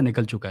तुम्हारे हाथ से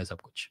निकल चुका है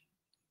सब कुछ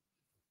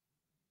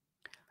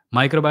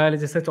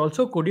Microbiologist says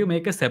also, could you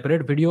make a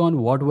separate video on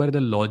what were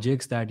the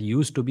logics that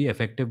used to be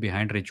effective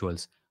behind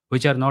rituals,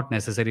 which are not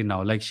necessary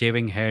now, like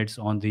shaving heads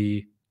on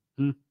the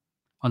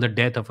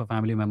death of a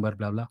family member,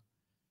 blah blah.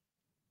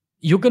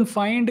 You can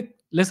find,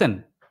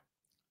 listen,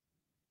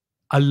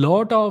 a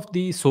lot of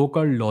the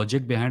so-called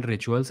logic behind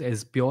rituals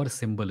is pure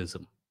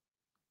symbolism,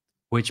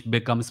 which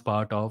becomes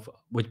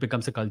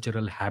a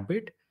cultural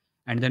habit,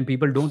 and then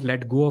people don't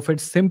let go of it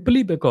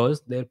simply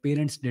because their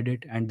parents did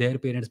it and their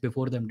parents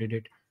before them did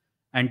it.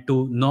 And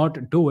to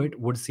not do it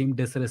would seem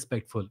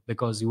disrespectful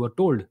because you were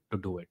told to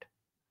do it.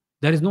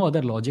 There is no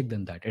other logic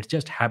than that. It's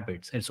just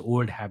habits, it's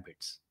old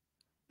habits.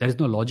 There is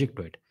no logic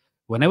to it.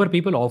 Whenever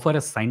people offer a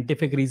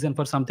scientific reason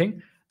for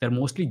something, they're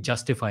mostly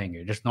justifying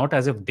it. It's not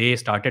as if they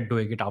started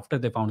doing it after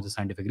they found the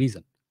scientific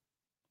reason.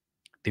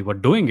 They were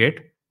doing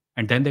it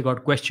and then they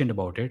got questioned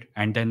about it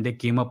and then they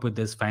came up with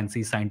this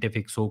fancy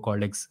scientific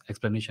so-called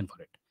explanation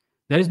for it.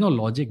 There is no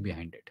logic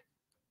behind it.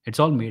 It's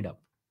all made up.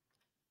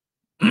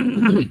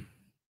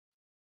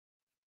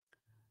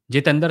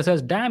 Jitender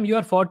says, damn, you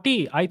are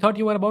 40. I thought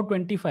you were about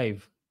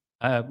 25.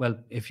 Well,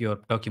 if you're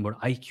talking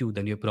about IQ,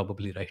 then you're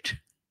probably right.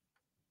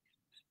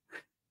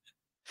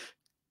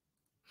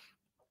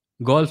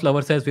 Golf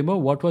Lover says, Vimoh,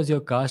 what was your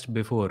caste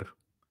before?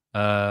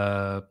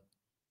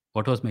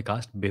 What was my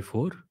caste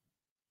before?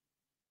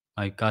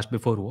 My caste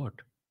before what?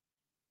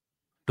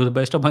 To the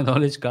best of my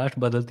knowledge, caste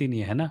badalti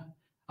nahi hai na.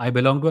 I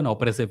belong to an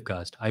oppressive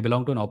caste. I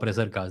belong to an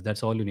oppressor caste.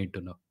 That's all you need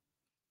to know.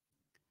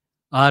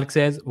 Ark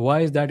says,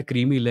 why is that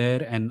creamy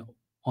layer and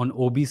on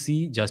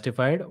OBC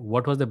justified?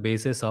 What was the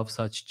basis of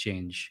such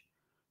change?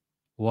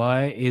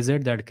 Why is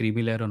it that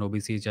creamy layer on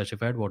OBC is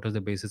justified? What was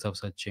the basis of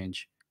such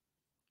change?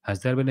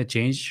 Has there been a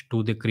change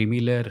to the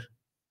creamy layer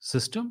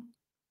system?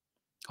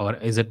 Or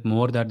is it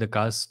more that the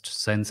caste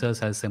census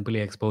has simply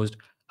exposed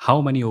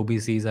how many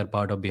OBCs are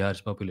part of Bihar's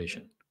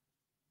population?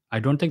 I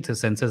don't think the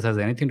census has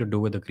anything to do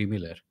with the creamy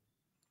layer.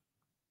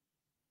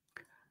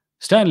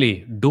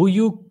 Stanley, do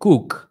you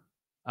cook?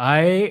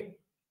 I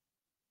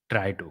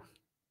try to.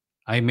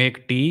 I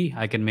make tea.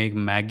 I can make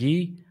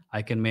Maggie.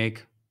 I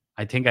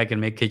think I can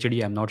make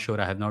khichdi. I'm not sure.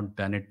 I have not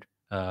done it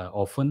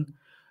often.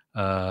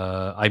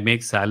 I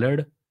make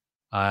salad.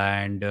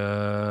 And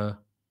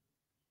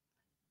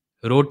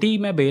रोटी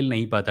मैं bell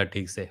नहीं पाता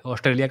ठीक से.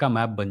 Australia का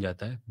map बन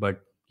जाता है.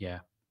 But yeah,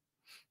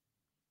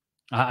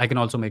 I can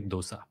also make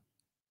dosa.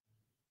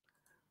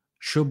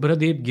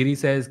 Shubhradeep Giri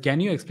says, can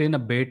you explain a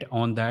bit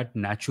on that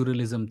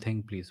naturalism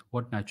thing, please?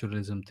 What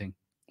naturalism thing?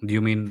 Do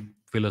you mean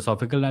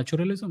philosophical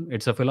naturalism?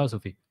 It's a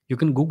philosophy. You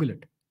can Google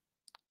it.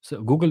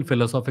 So Google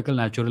philosophical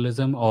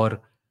naturalism or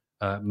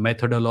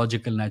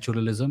methodological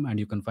naturalism, and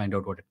you can find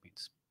out what it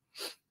means.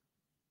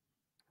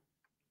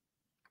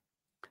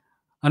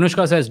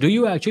 Anushka says, "Do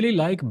you actually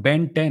like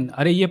Ben 10?"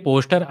 Are ye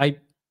poster?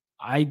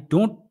 I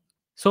don't.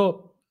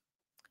 So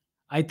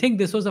I think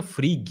this was a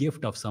free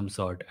gift of some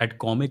sort at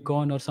Comic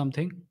Con or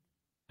something,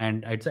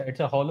 and it's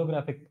a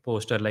holographic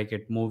poster. Like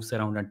it moves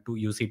around, and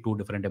you see two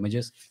different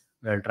images.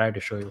 I'll try to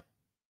show you.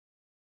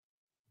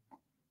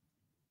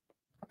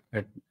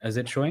 Is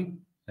it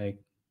showing?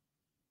 Like,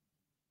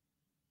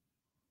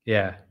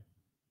 yeah,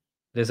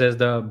 this is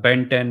the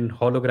Ben 10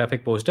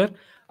 holographic poster.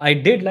 I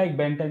did like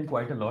Ben 10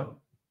 quite a lot.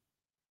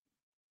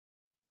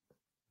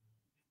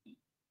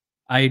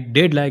 I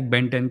did like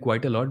Ben 10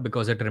 quite a lot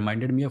because it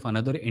reminded me of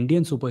another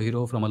Indian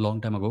superhero from a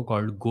long time ago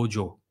called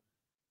Gojo.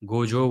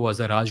 Gojo was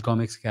a Raj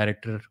Comics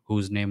character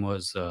whose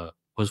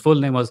full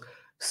name was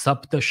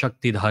Sapta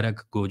Shakti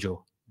Dharak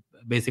Gojo.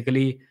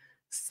 Basically,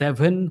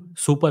 seven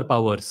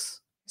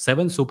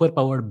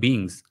superpowered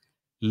beings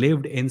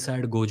lived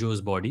inside Gojo's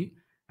body,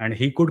 and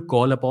he could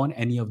call upon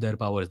any of their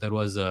powers. There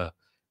was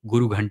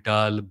Guru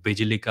Ghantal,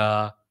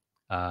 Bijlika,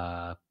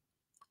 uh,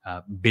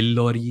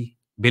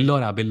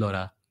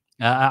 Billora.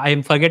 I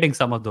am forgetting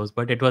some of those,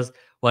 but it was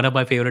one of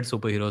my favorite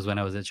superheroes when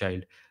I was a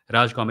child.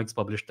 Raj Comics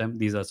published them.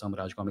 These are some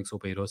Raj Comics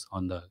superheroes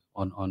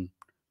on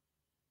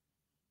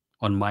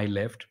my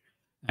left,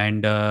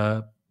 and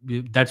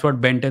that's what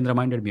Ben 10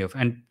 reminded me of.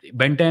 And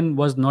Ben 10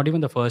 was not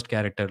even the first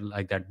character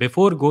like that.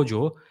 Before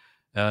Gojo,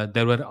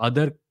 there were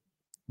other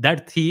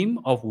that theme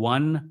of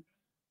one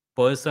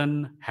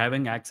person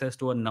having access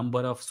to a number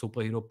of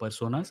superhero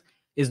personas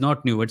is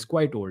not new. It's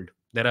quite old.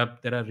 There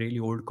are really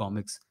old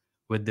comics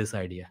with this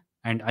idea,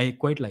 and I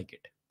quite like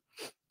it.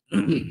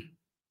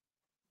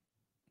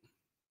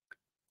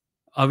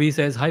 Avi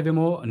says, "Hi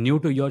Vimo, new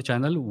to your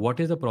channel. What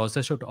is the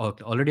process to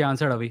talk?" Already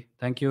answered, Avi.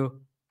 Thank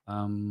you.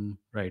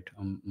 Right.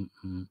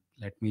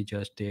 Let me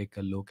just take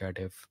a look at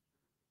if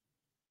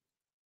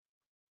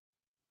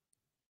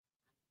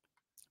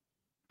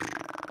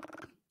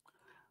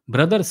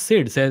Brother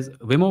Sid says,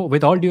 Vimo,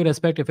 with all due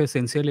respect, if you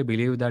sincerely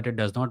believe that it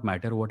does not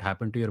matter what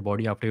happened to your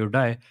body after you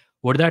die,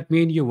 would that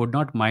mean you would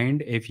not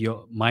mind if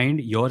your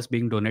mind yours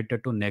being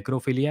donated to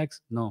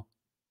necrophiliacs? No,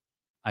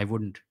 I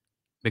wouldn't,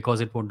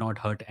 because it would not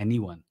hurt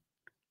anyone.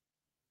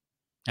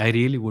 I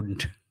really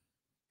wouldn't.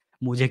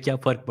 मुझे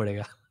क्या फर्क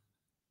पड़ेगा?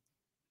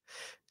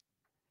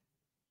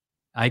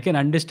 I can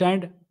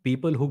understand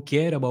people who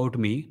care about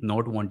me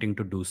not wanting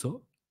to do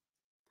so.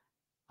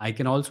 I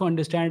can also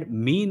understand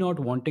me not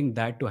wanting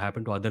that to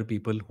happen to other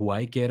people who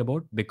I care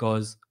about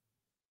because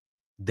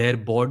their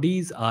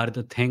bodies are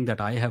the thing that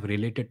I have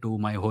related to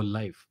my whole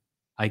life.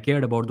 I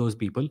cared about those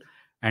people,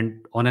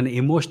 and on an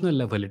emotional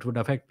level, it would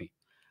affect me.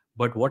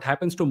 But what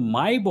happens to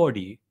my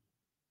body,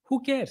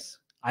 who cares?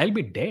 I'll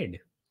be dead.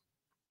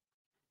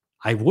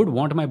 I would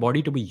want my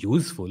body to be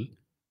useful,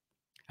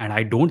 and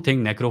I don't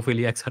think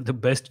necrophiliacs are the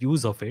best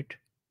use of it.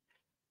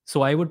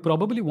 So I would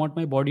probably want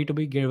my body to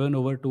be given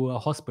over to a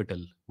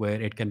hospital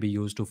where it can be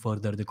used to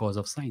further the cause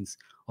of science.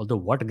 Although,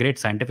 what great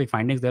scientific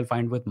findings they'll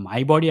find with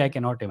my body, I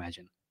cannot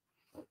imagine.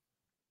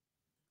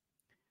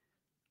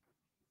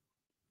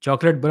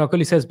 Chocolate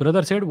Broccoli says,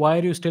 Brother said, why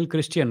are you still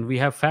Christian? We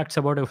have facts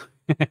about it.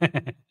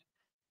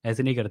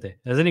 ऐसे नहीं करते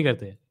ऐसे नहीं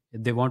करते.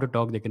 If they want to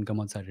talk, they can come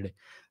on Saturday.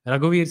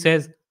 Raghuveer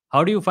says,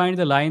 how do you find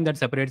the line that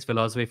separates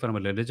philosophy from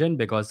religion?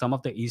 Because some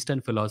of the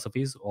Eastern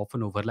philosophies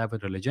often overlap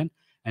with religion,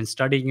 and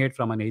studying it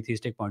from an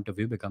atheistic point of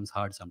view becomes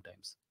hard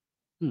sometimes.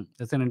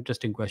 That's an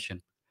interesting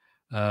question.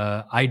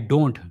 I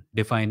don't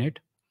define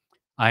it.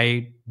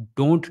 I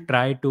don't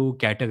try to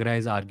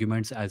categorize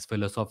arguments as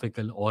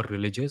philosophical or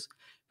religious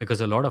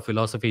because a lot of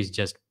philosophy is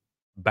just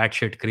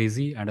batshit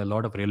crazy, and a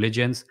lot of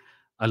religious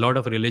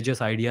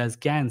ideas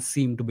can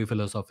seem to be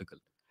philosophical.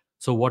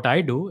 So what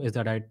I do is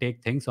that I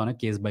take things on a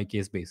case by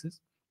case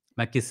basis.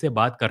 मैं किससे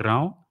बात कर रहा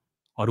हूँ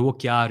और वो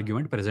क्या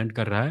argument present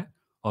कर रहा है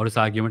और उस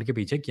आर्ग्यूमेंट के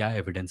पीछे क्या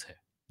एविडेंस है।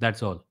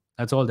 That's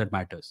all that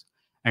matters.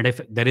 And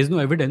if there is no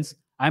evidence,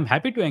 I am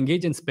happy to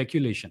engage in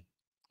speculation,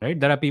 right?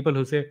 There are people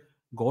who से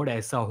गॉड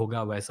ऐसा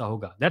होगा, वैसा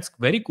होगा। That's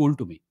very cool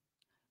to me,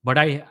 but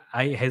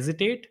I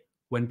hesitate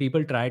when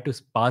people try to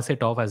pass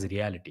it off as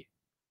reality.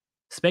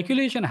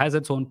 Speculation has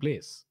its own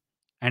place,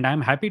 and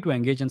I'm happy to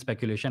engage in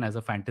speculation as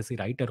a fantasy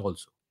writer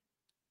also.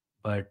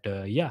 But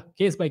yeah,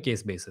 case by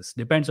case basis,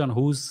 depends on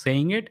who's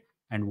saying it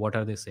and what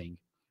are they saying.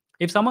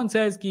 If someone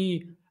says ki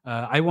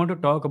I want to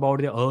talk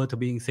about the earth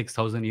being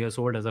 6,000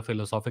 years old as a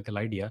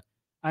philosophical idea,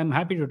 I'm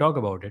happy to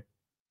talk about it.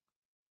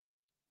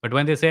 But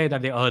when they say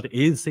that the earth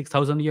is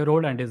 6,000 year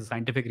old and is a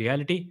scientific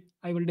reality,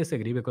 I will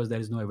disagree because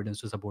there is no evidence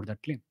to support that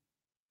claim,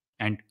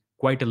 and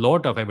quite a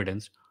lot of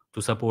evidence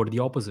to support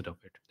the opposite of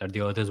it, that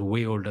the earth is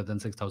way older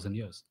than 6,000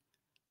 years.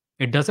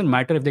 It doesn't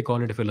matter if they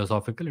call it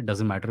philosophical, it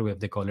doesn't matter if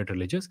they call it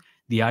religious.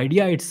 The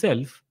idea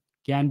itself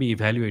can be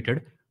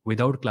evaluated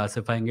without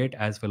classifying it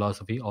as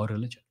philosophy or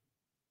religion.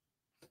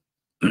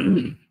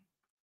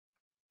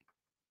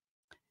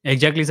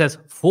 Exactly says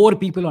 4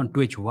 people on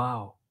Twitch.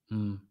 Wow.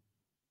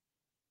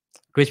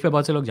 Twitch पे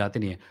बहुत से लोग जाते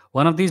नहीं हैं।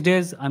 One of these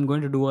days I am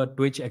going to do a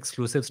Twitch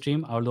exclusive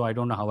stream, although I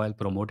don't know how I will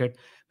promote it.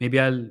 Maybe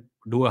I'll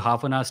do a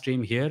half an hour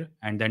stream here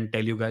and then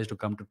tell you guys to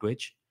come to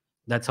Twitch.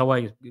 That's how I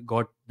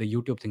got the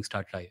YouTube thing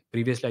started.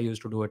 Previously I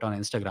used to do it on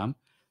Instagram.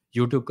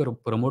 YouTube को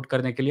promote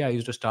करने के लिए I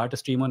used to start a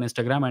stream on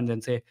Instagram and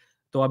then say,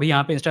 तो अभी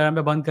यहाँ पे Instagram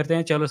पे बंद करते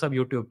हैं, चलो सब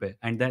YouTube पे,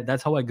 and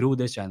that's how I grew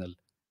this channel.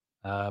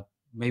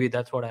 Maybe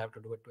that's what I have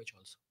to do at Twitch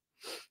also.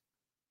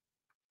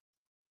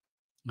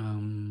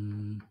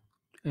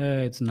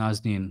 It's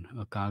Nazneen.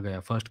 कहाँ गया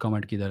फर्स्ट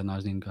कमेंट किधर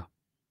नाजनीन का?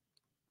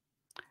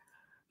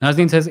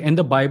 Nazneen says, in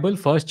the Bible,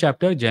 first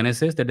chapter,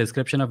 Genesis, the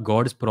description of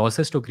God's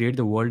process to create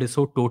the world is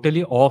so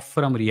totally off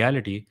from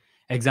reality.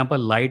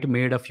 Example, light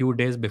made a few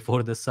days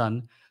before the sun,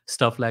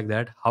 stuff like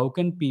that. How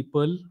can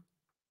people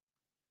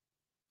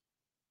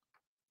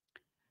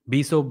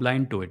be so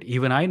blind to it?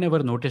 Even I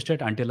never noticed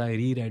it until I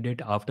reread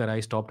it after I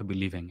stopped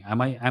believing.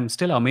 I'm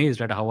still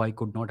amazed at how I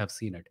could not have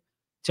seen it.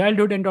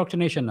 Childhood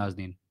indoctrination,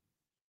 Nazneen.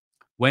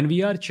 When we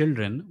are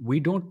children, we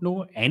don't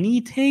know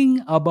anything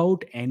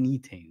about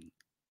anything.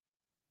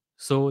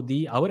 So the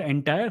our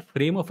entire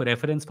frame of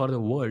reference for the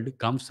world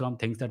comes from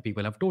things that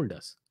people have told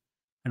us.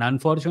 And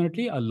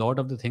unfortunately, a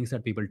lot of the things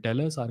that people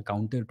tell us are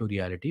counter to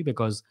reality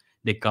because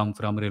they come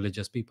from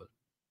religious people.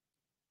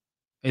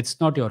 It's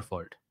not your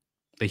fault.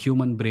 The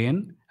human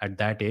brain at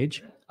that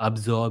age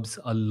absorbs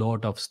a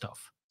lot of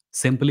stuff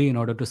simply in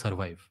order to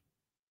survive.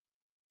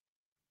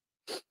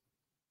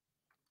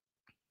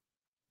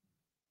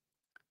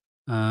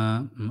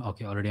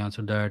 Okay, already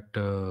answered that.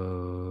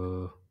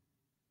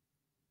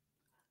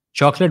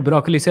 Chocolate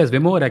Broccoli says,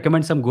 Vimoh,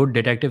 recommend some good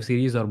detective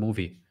series or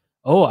movie.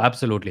 Oh,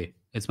 absolutely.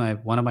 It's my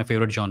one of my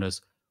favorite genres.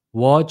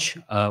 Watch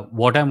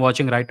what I'm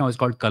watching right now is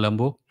called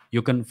Columbo.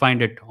 You can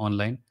find it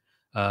online.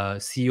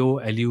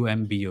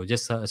 Columbo.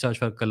 Just search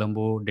for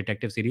Columbo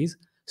detective series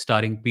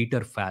starring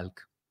Peter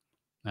Falk.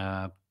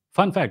 Uh,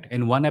 Fun fact: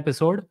 in one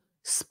episode,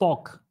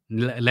 Spock,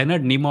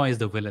 Leonard Nimoy is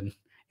the villain.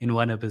 In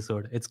one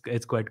episode,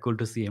 it's quite cool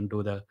to see him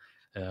do the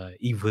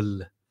evil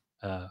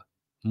uh,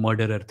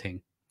 murderer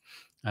thing.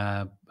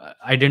 uh,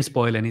 I didn't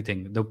spoil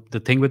anything. The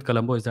thing with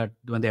Columbo is that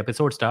when the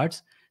episode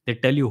starts, they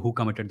tell you who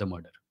committed the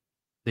murder.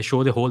 They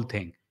show the whole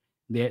thing.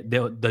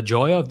 The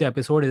joy of the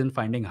episode isn't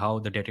finding how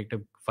the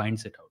detective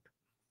finds it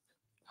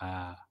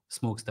out,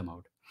 smokes them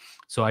out.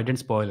 So I didn't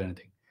spoil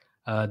anything.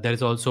 There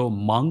is also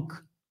Monk.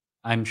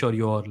 I'm sure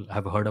you all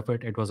have heard of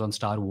it. It was on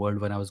Star World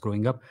when I was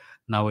growing up.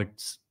 Now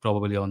it's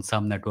probably on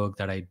some network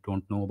that I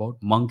don't know about.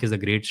 Monk is a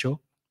great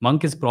show.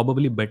 Monk is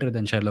probably better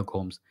than Sherlock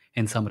Holmes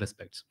in some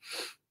respects.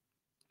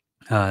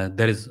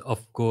 There is,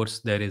 of course,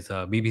 there is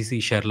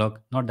BBC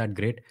Sherlock, not that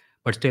great,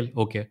 but still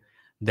okay.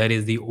 There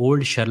is the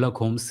old Sherlock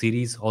Holmes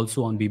series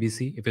also on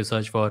BBC. If you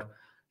search for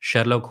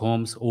Sherlock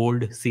Holmes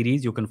old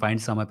series, you can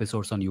find some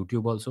episodes on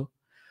YouTube also.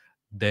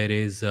 There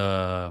is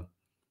um,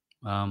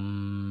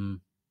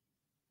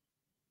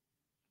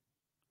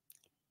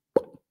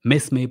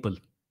 Miss Maple.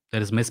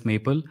 There is Miss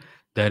Maple.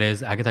 There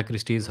is Agatha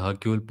Christie's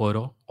Hercule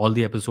Poirot. All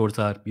the episodes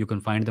are, you can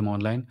find them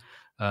online.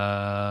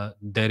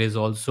 There is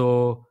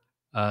also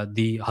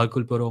the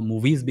Hercule Poirot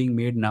movies being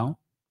made now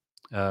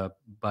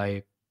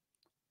by,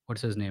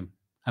 what's his name?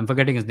 I'm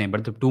forgetting his name,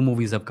 but the 2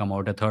 movies have come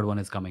out. A third one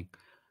is coming.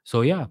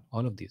 So yeah,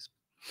 all of these.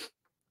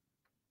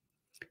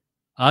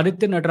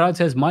 Aditya Nataraj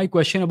says, my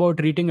question about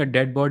treating a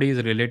dead body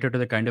is related to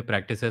the kind of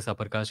practices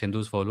upper caste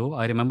Hindus follow.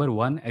 I remember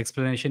one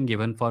explanation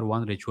given for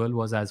one ritual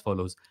was as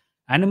follows.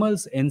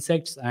 Animals,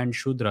 insects, and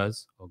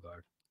Shudras. Oh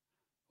God.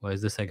 What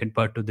is the second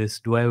part to this?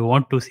 Do I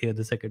want to hear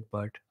the second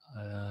part?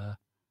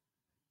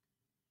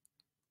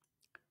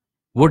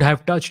 Would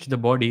have touched the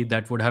body,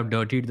 that would have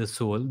dirtied the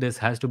soul. This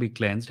has to be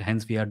cleansed.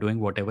 Hence, we are doing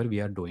whatever we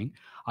are doing.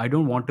 I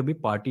don't want to be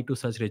party to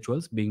such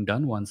rituals being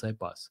done once I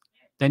pass.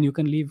 Then you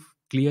can leave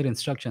clear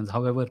instructions.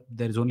 However,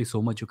 there is only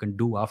so much you can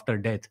do after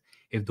death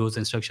if those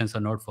instructions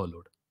are not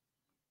followed.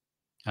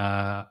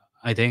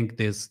 I think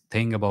this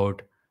thing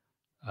about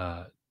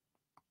uh,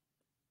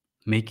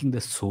 Making the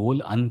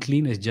soul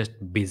unclean is just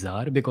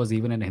bizarre because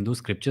even in Hindu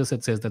scriptures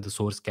it says that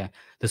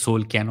the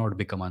soul cannot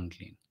become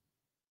unclean.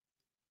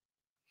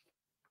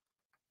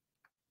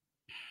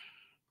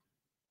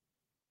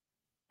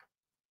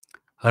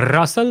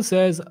 Russell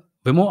says,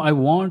 Vimo, I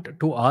want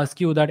to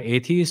ask you that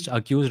atheists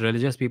accuse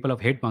religious people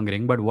of hate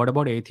mongering, but what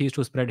about atheists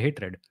who spread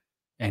hatred?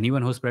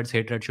 Anyone who spreads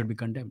hatred should be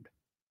condemned.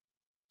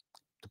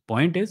 The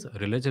point is,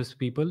 religious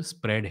people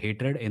spread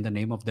hatred in the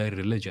name of their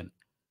religion.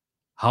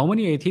 How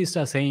many atheists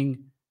are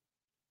saying,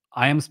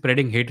 I am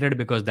spreading hatred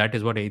because that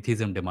is what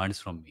atheism demands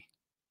from me?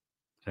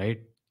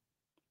 Right?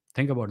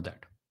 Think about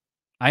that.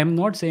 I am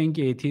not saying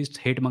कि atheists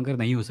hate monger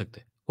नहीं हो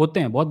सकते. होते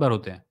हैं, बहुत बार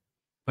होते हैं.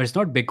 But it's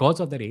not because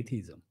of their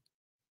atheism.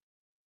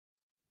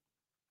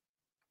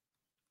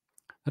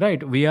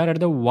 Right. We are at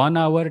the 1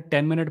 hour,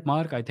 10-minute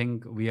mark. I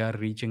think we are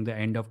reaching the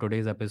end of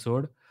today's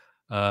episode.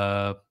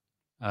 Uh,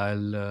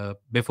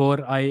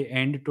 before I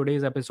end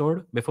today's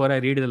episode, before I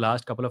read the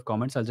last couple of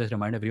comments, I'll just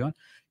remind everyone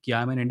that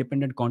I'm an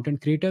independent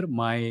content creator.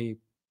 My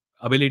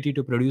ability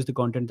to produce the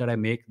content that I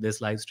make,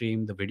 this live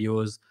stream, the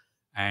videos,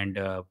 and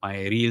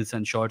my reels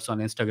and shorts on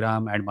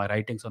Instagram, and my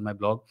writings on my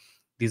blog,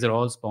 these are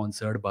all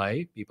sponsored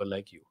by people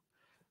like you.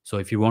 So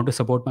if you want to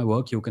support my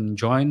work, you can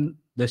join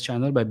this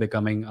channel by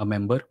becoming a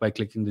member by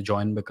clicking the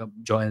join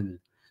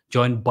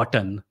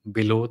button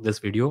below this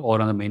video or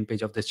on the main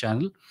page of this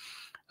channel.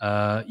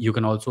 You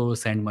can also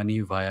send money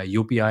via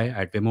UPI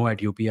at Vimoh at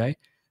UPI,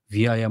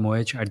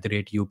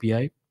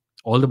 VIMOH@UPI.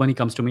 All the money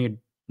comes to me.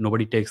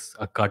 Nobody takes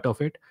a cut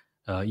of it.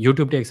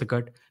 YouTube takes a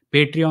cut.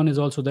 Patreon is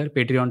also there.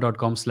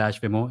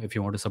 Patreon.com/Vimoh if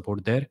you want to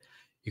support there.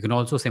 You can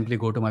also simply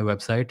go to my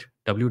website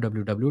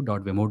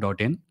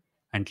www.vimoh.in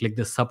and click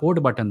the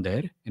support button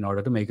there in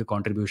order to make a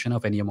contribution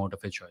of any amount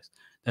of your choice.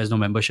 There's no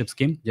membership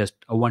scheme, just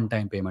a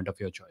one-time payment of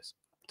your choice.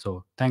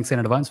 So thanks in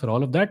advance for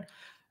all of that.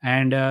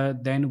 And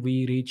then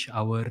we reach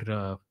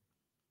our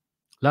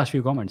last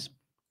few comments.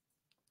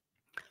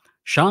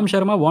 Sham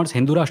Sharma wants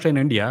Hindu Rashtra in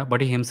India, but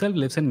he himself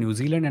lives in New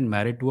Zealand and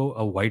married to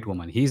a white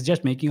woman. He's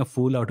just making a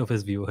fool out of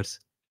his viewers.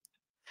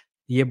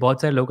 ये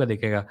बहुत सारे लोगों का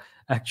दिखेगा.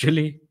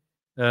 Actually,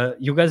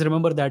 you guys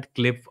remember that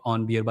clip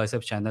on Beer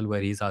Biceps channel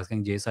where he's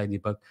asking Jay Sai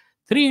Deepak,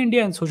 3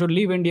 Indians who should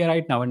leave India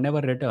right now and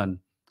never return.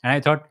 And I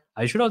thought,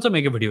 I should also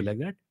make a video like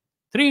that.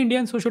 3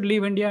 Indians who should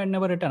leave India and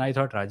never return. I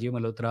thought Rajiv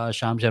Malhotra,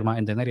 Sham Sharma,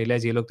 and then I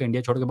realized ये लोग तो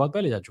India छोड़ के बहुत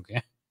पहले जा चुके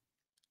हैं.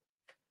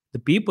 The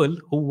people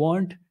who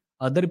want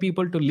other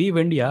people to leave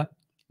India,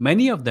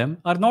 many of them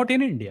are not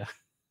in India.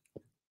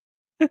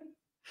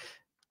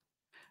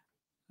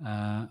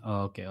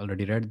 Okay,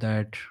 already read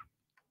that.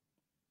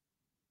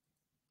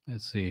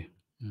 Let's see.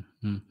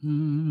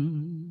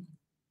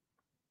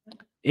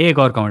 एक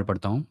और कमेंट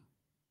पढ़ता हूँ.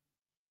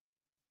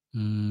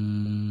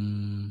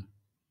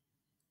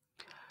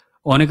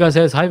 Onika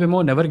says, Hi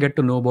Vimo, never get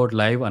to know about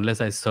live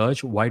unless I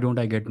search. Why don't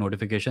I get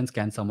notifications?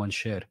 Can someone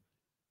share?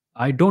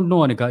 I don't know,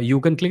 Anika. You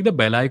can click the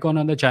bell icon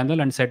on the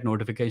channel and set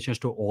notifications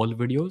to all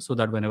videos so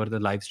that whenever the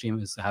live stream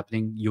is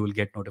happening, you will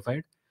get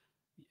notified.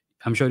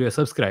 I'm sure you're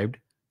subscribed.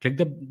 Click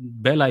the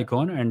bell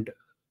icon and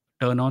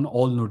turn on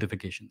all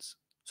notifications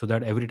so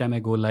that every time I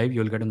go live,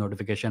 you'll get a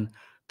notification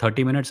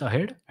 30 minutes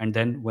ahead and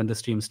then when the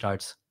stream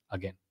starts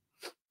again.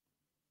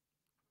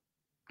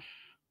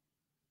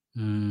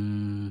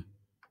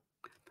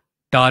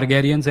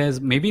 Targaryen says,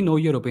 maybe know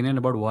your opinion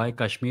about why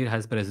Kashmir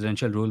has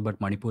presidential rule but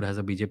Manipur has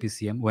a BJP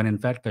CM, when in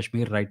fact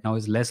Kashmir right now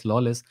is less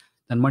lawless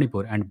than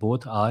Manipur and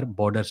both are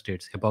border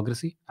states.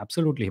 Hypocrisy?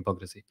 Absolutely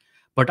hypocrisy.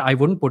 But I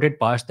wouldn't put it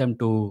past them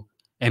to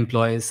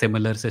employ a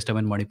similar system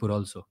in Manipur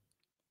also,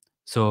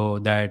 so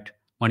that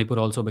Manipur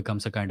also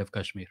becomes a kind of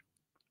Kashmir.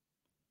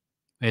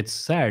 It's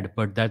sad,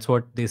 but that's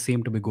what they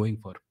seem to be going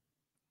for.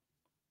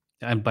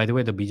 And by the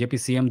way, the BJP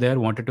CM there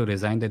wanted to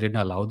resign. They didn't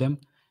allow them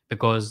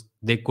because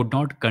they could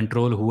not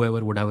control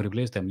whoever would have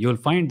replaced them. You'll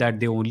find that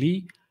they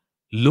only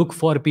look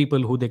for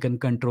people who they can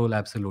control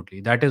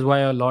absolutely. That is why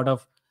a lot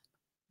of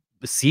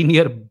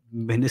senior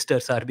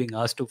ministers are being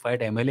asked to fight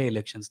MLA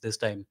elections this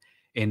time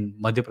in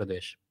Madhya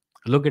Pradesh.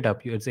 Look it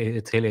up.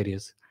 It's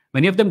hilarious.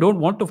 Many of them don't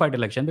want to fight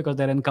election because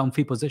they're in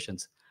comfy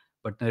positions.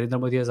 But Narendra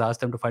Modi has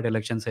asked them to fight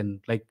elections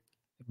in like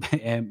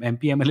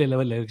MP, MLA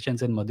level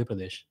elections in Madhya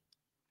Pradesh.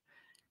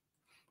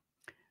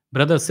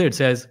 Brother Sid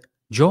says,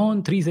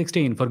 John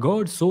 3:16, for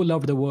God so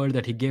loved the world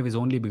that he gave his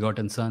only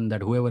begotten son,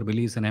 that whoever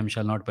believes in him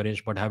shall not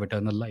perish but have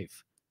eternal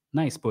life.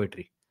 Nice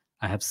poetry.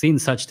 I have seen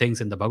such things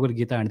in the Bhagavad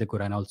Gita and the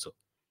Quran also.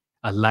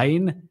 A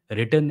line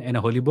written in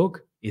a holy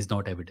book is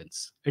not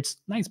evidence. It's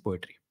nice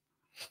poetry.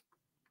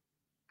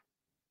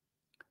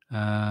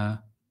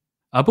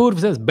 Apurv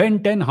says,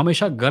 Ben 10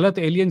 हमेशा गलत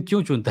alien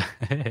क्यों चुनता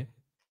है?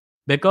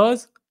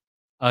 Because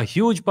a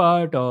huge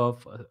part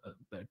of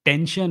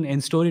tension in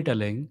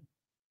storytelling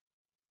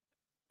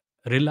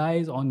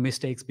relies on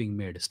mistakes being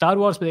made. Star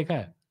Wars पे देखा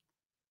है?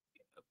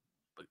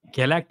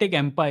 Galactic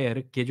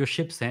Empire के जो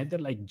ships हैं, they're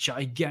like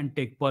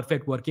gigantic,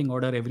 perfect working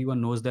order, everyone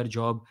knows their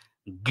job,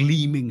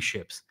 gleaming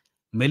ships.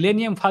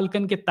 Millennium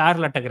Falcon के तार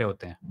लटक रहे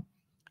होते हैं.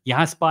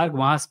 यहाँ स्पार्क,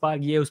 वहाँ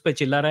स्पार्क, ये उस पे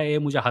चिल्ला रहा है, ये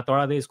मुझे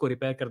हथौड़ा दे, इसको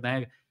रिपेयर करना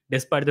है,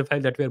 despite the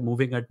fact that we are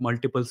moving at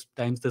multiple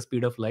times the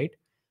speed of light.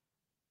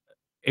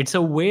 It's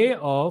a way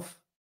of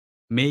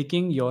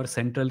making your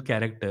central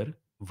character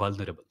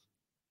vulnerable.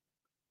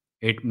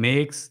 It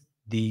makes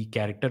the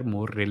character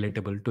more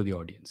relatable to the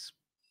audience.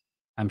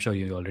 I'm sure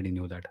you already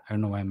knew that. I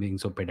don't know why I'm being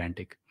so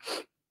pedantic.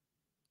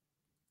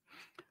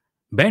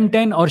 Ben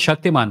 10 or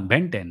Shaktiman?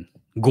 Ben 10.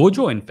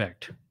 Gojo, in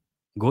fact.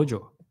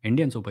 Gojo,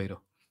 Indian superhero.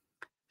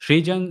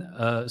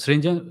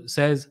 Srinjan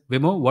says,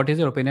 Vimo, what is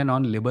your opinion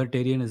on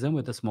libertarianism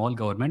with a small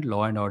government,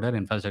 law and order,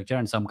 infrastructure,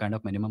 and some kind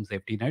of minimum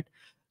safety net,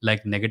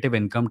 like negative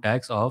income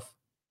tax of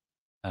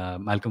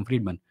Malcolm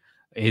Friedman?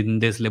 In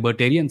this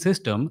libertarian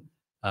system,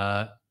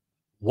 uh,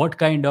 what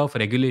kind of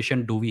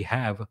regulation do we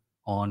have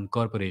on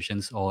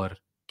corporations or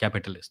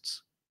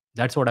capitalists?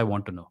 That's what I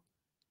want to know.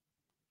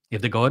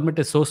 If the government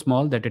is so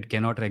small that it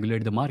cannot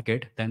regulate the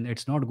market, then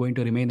it's not going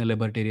to remain a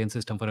libertarian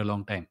system for a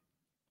long time.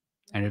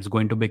 And it's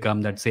going to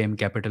become that same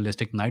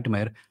capitalistic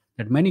nightmare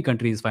that many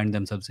countries find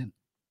themselves in.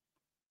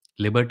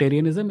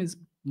 Libertarianism is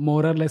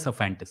more or less a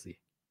fantasy.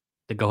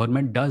 The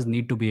government does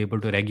need to be able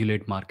to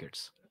regulate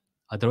markets.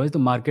 Otherwise, the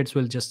markets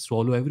will just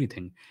swallow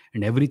everything,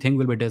 and everything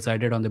will be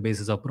decided on the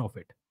basis of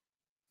profit.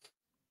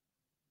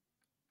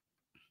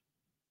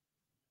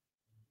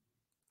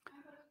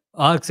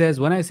 Ark says,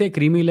 when I say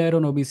creamy layer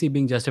on OBC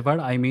being justified,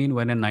 I mean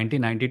when in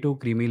 1992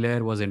 creamy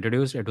layer was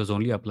introduced, it was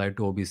only applied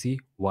to OBC.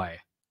 Why?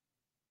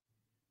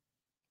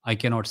 I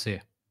cannot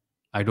say.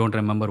 I don't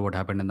remember what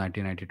happened in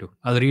 1992.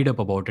 I'll read up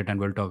about it and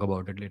we'll talk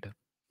about it later.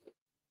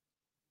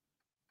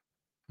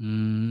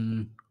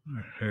 Mm,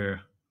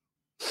 okay.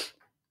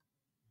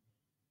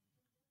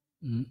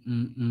 Mm,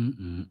 mm, mm,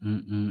 mm,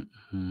 mm, mm,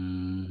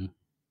 mm.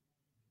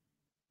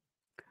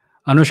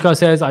 Anushka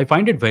says, I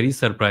find it very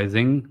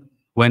surprising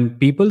when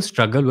people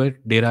struggle with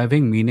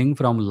deriving meaning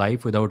from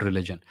life without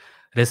religion.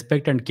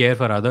 Respect and care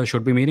for others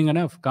should be meaning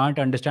enough. Can't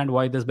understand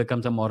why this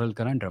becomes a moral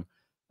conundrum.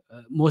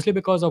 Mostly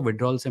because of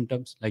withdrawal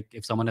symptoms. Like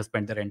if someone has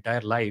spent their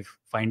entire life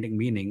finding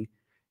meaning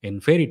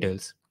in fairy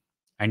tales,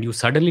 and you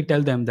suddenly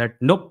tell them that,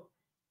 nope,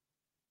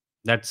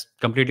 that's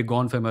completely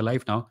gone from your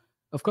life now,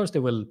 of course they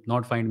will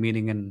not find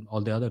meaning in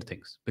all the other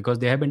things because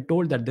they have been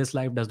told that this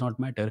life does not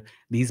matter,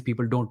 these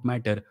people don't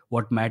matter,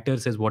 what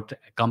matters is what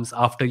comes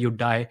after you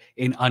die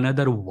in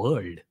another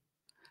world.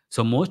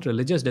 So most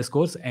religious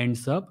discourse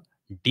ends up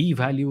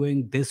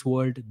devaluing this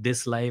world,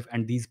 this life,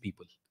 and these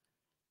people.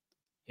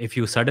 If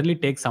you suddenly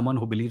take someone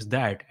who believes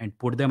that and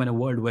put them in a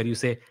world where you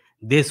say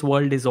this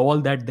world is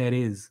all that there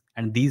is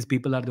and these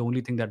people are the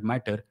only thing that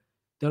matter,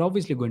 they're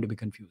obviously going to be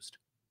confused.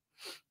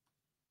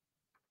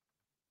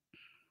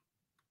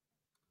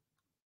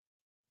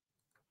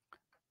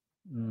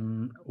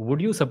 Would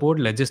you support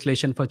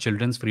legislation for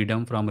children's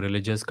freedom from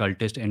religious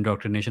cultist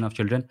indoctrination of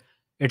children?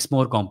 It's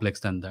more complex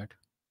than that.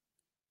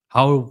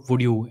 How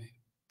would you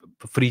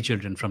free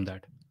children from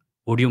that?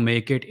 Would you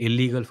make it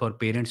illegal for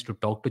parents to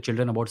talk to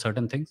children about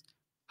certain things?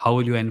 How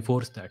will you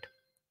enforce that?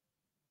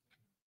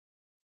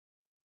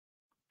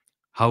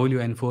 How will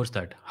you enforce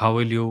that? How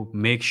will you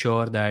make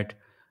sure that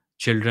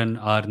children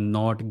are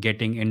not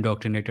getting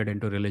indoctrinated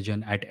into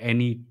religion at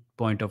any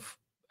point of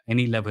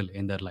any level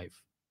in their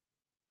life,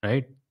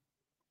 right?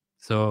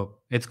 So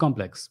it's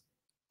complex.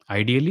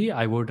 Ideally,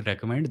 I would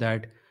recommend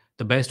that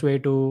the best way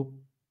to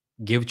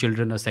give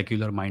children a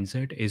secular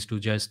mindset is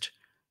to just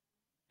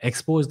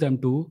expose them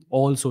to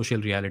all social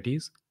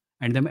realities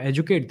and then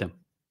educate them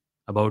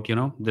about,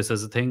 this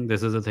is a thing,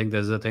 this is a thing,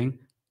 this is a thing.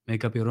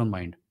 Make up your own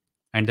mind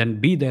and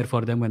then be there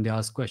for them when they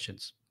ask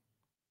questions.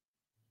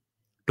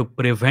 To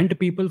prevent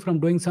people from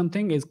doing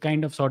something is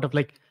kind of sort of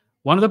like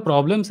one of the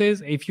problems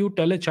is if you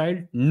tell a child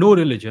no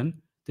religion,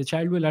 the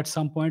child will at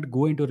some point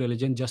go into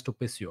religion just to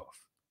piss you off.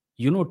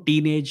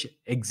 Teenage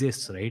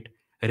exists, right?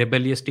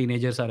 Rebellious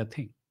teenagers are a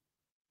thing.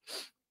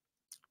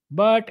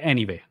 But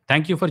anyway,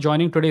 thank you for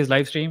joining today's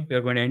live stream. We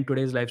are going to end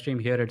today's live stream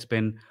here. It's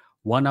been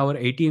 1 hour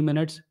 18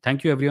 minutes.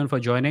 Thank you everyone for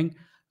joining.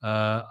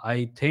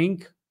 I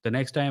think the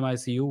next time I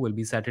see you will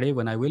be Saturday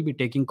when I will be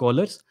taking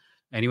callers.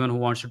 Anyone who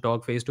wants to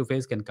talk face to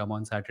face can come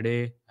on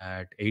Saturday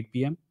at 8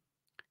 p.m.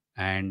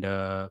 and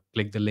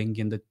click the link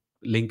in the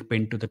link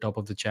pinned to the top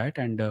of the chat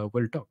and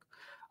we'll talk.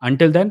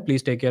 Until then,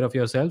 please take care of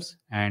yourselves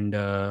and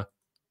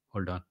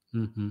hold on.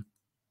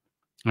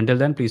 Until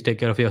then, please take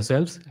care of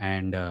yourselves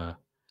and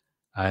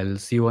I'll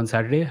see you on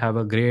Saturday. Have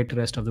a great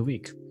rest of the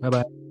week. Bye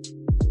bye.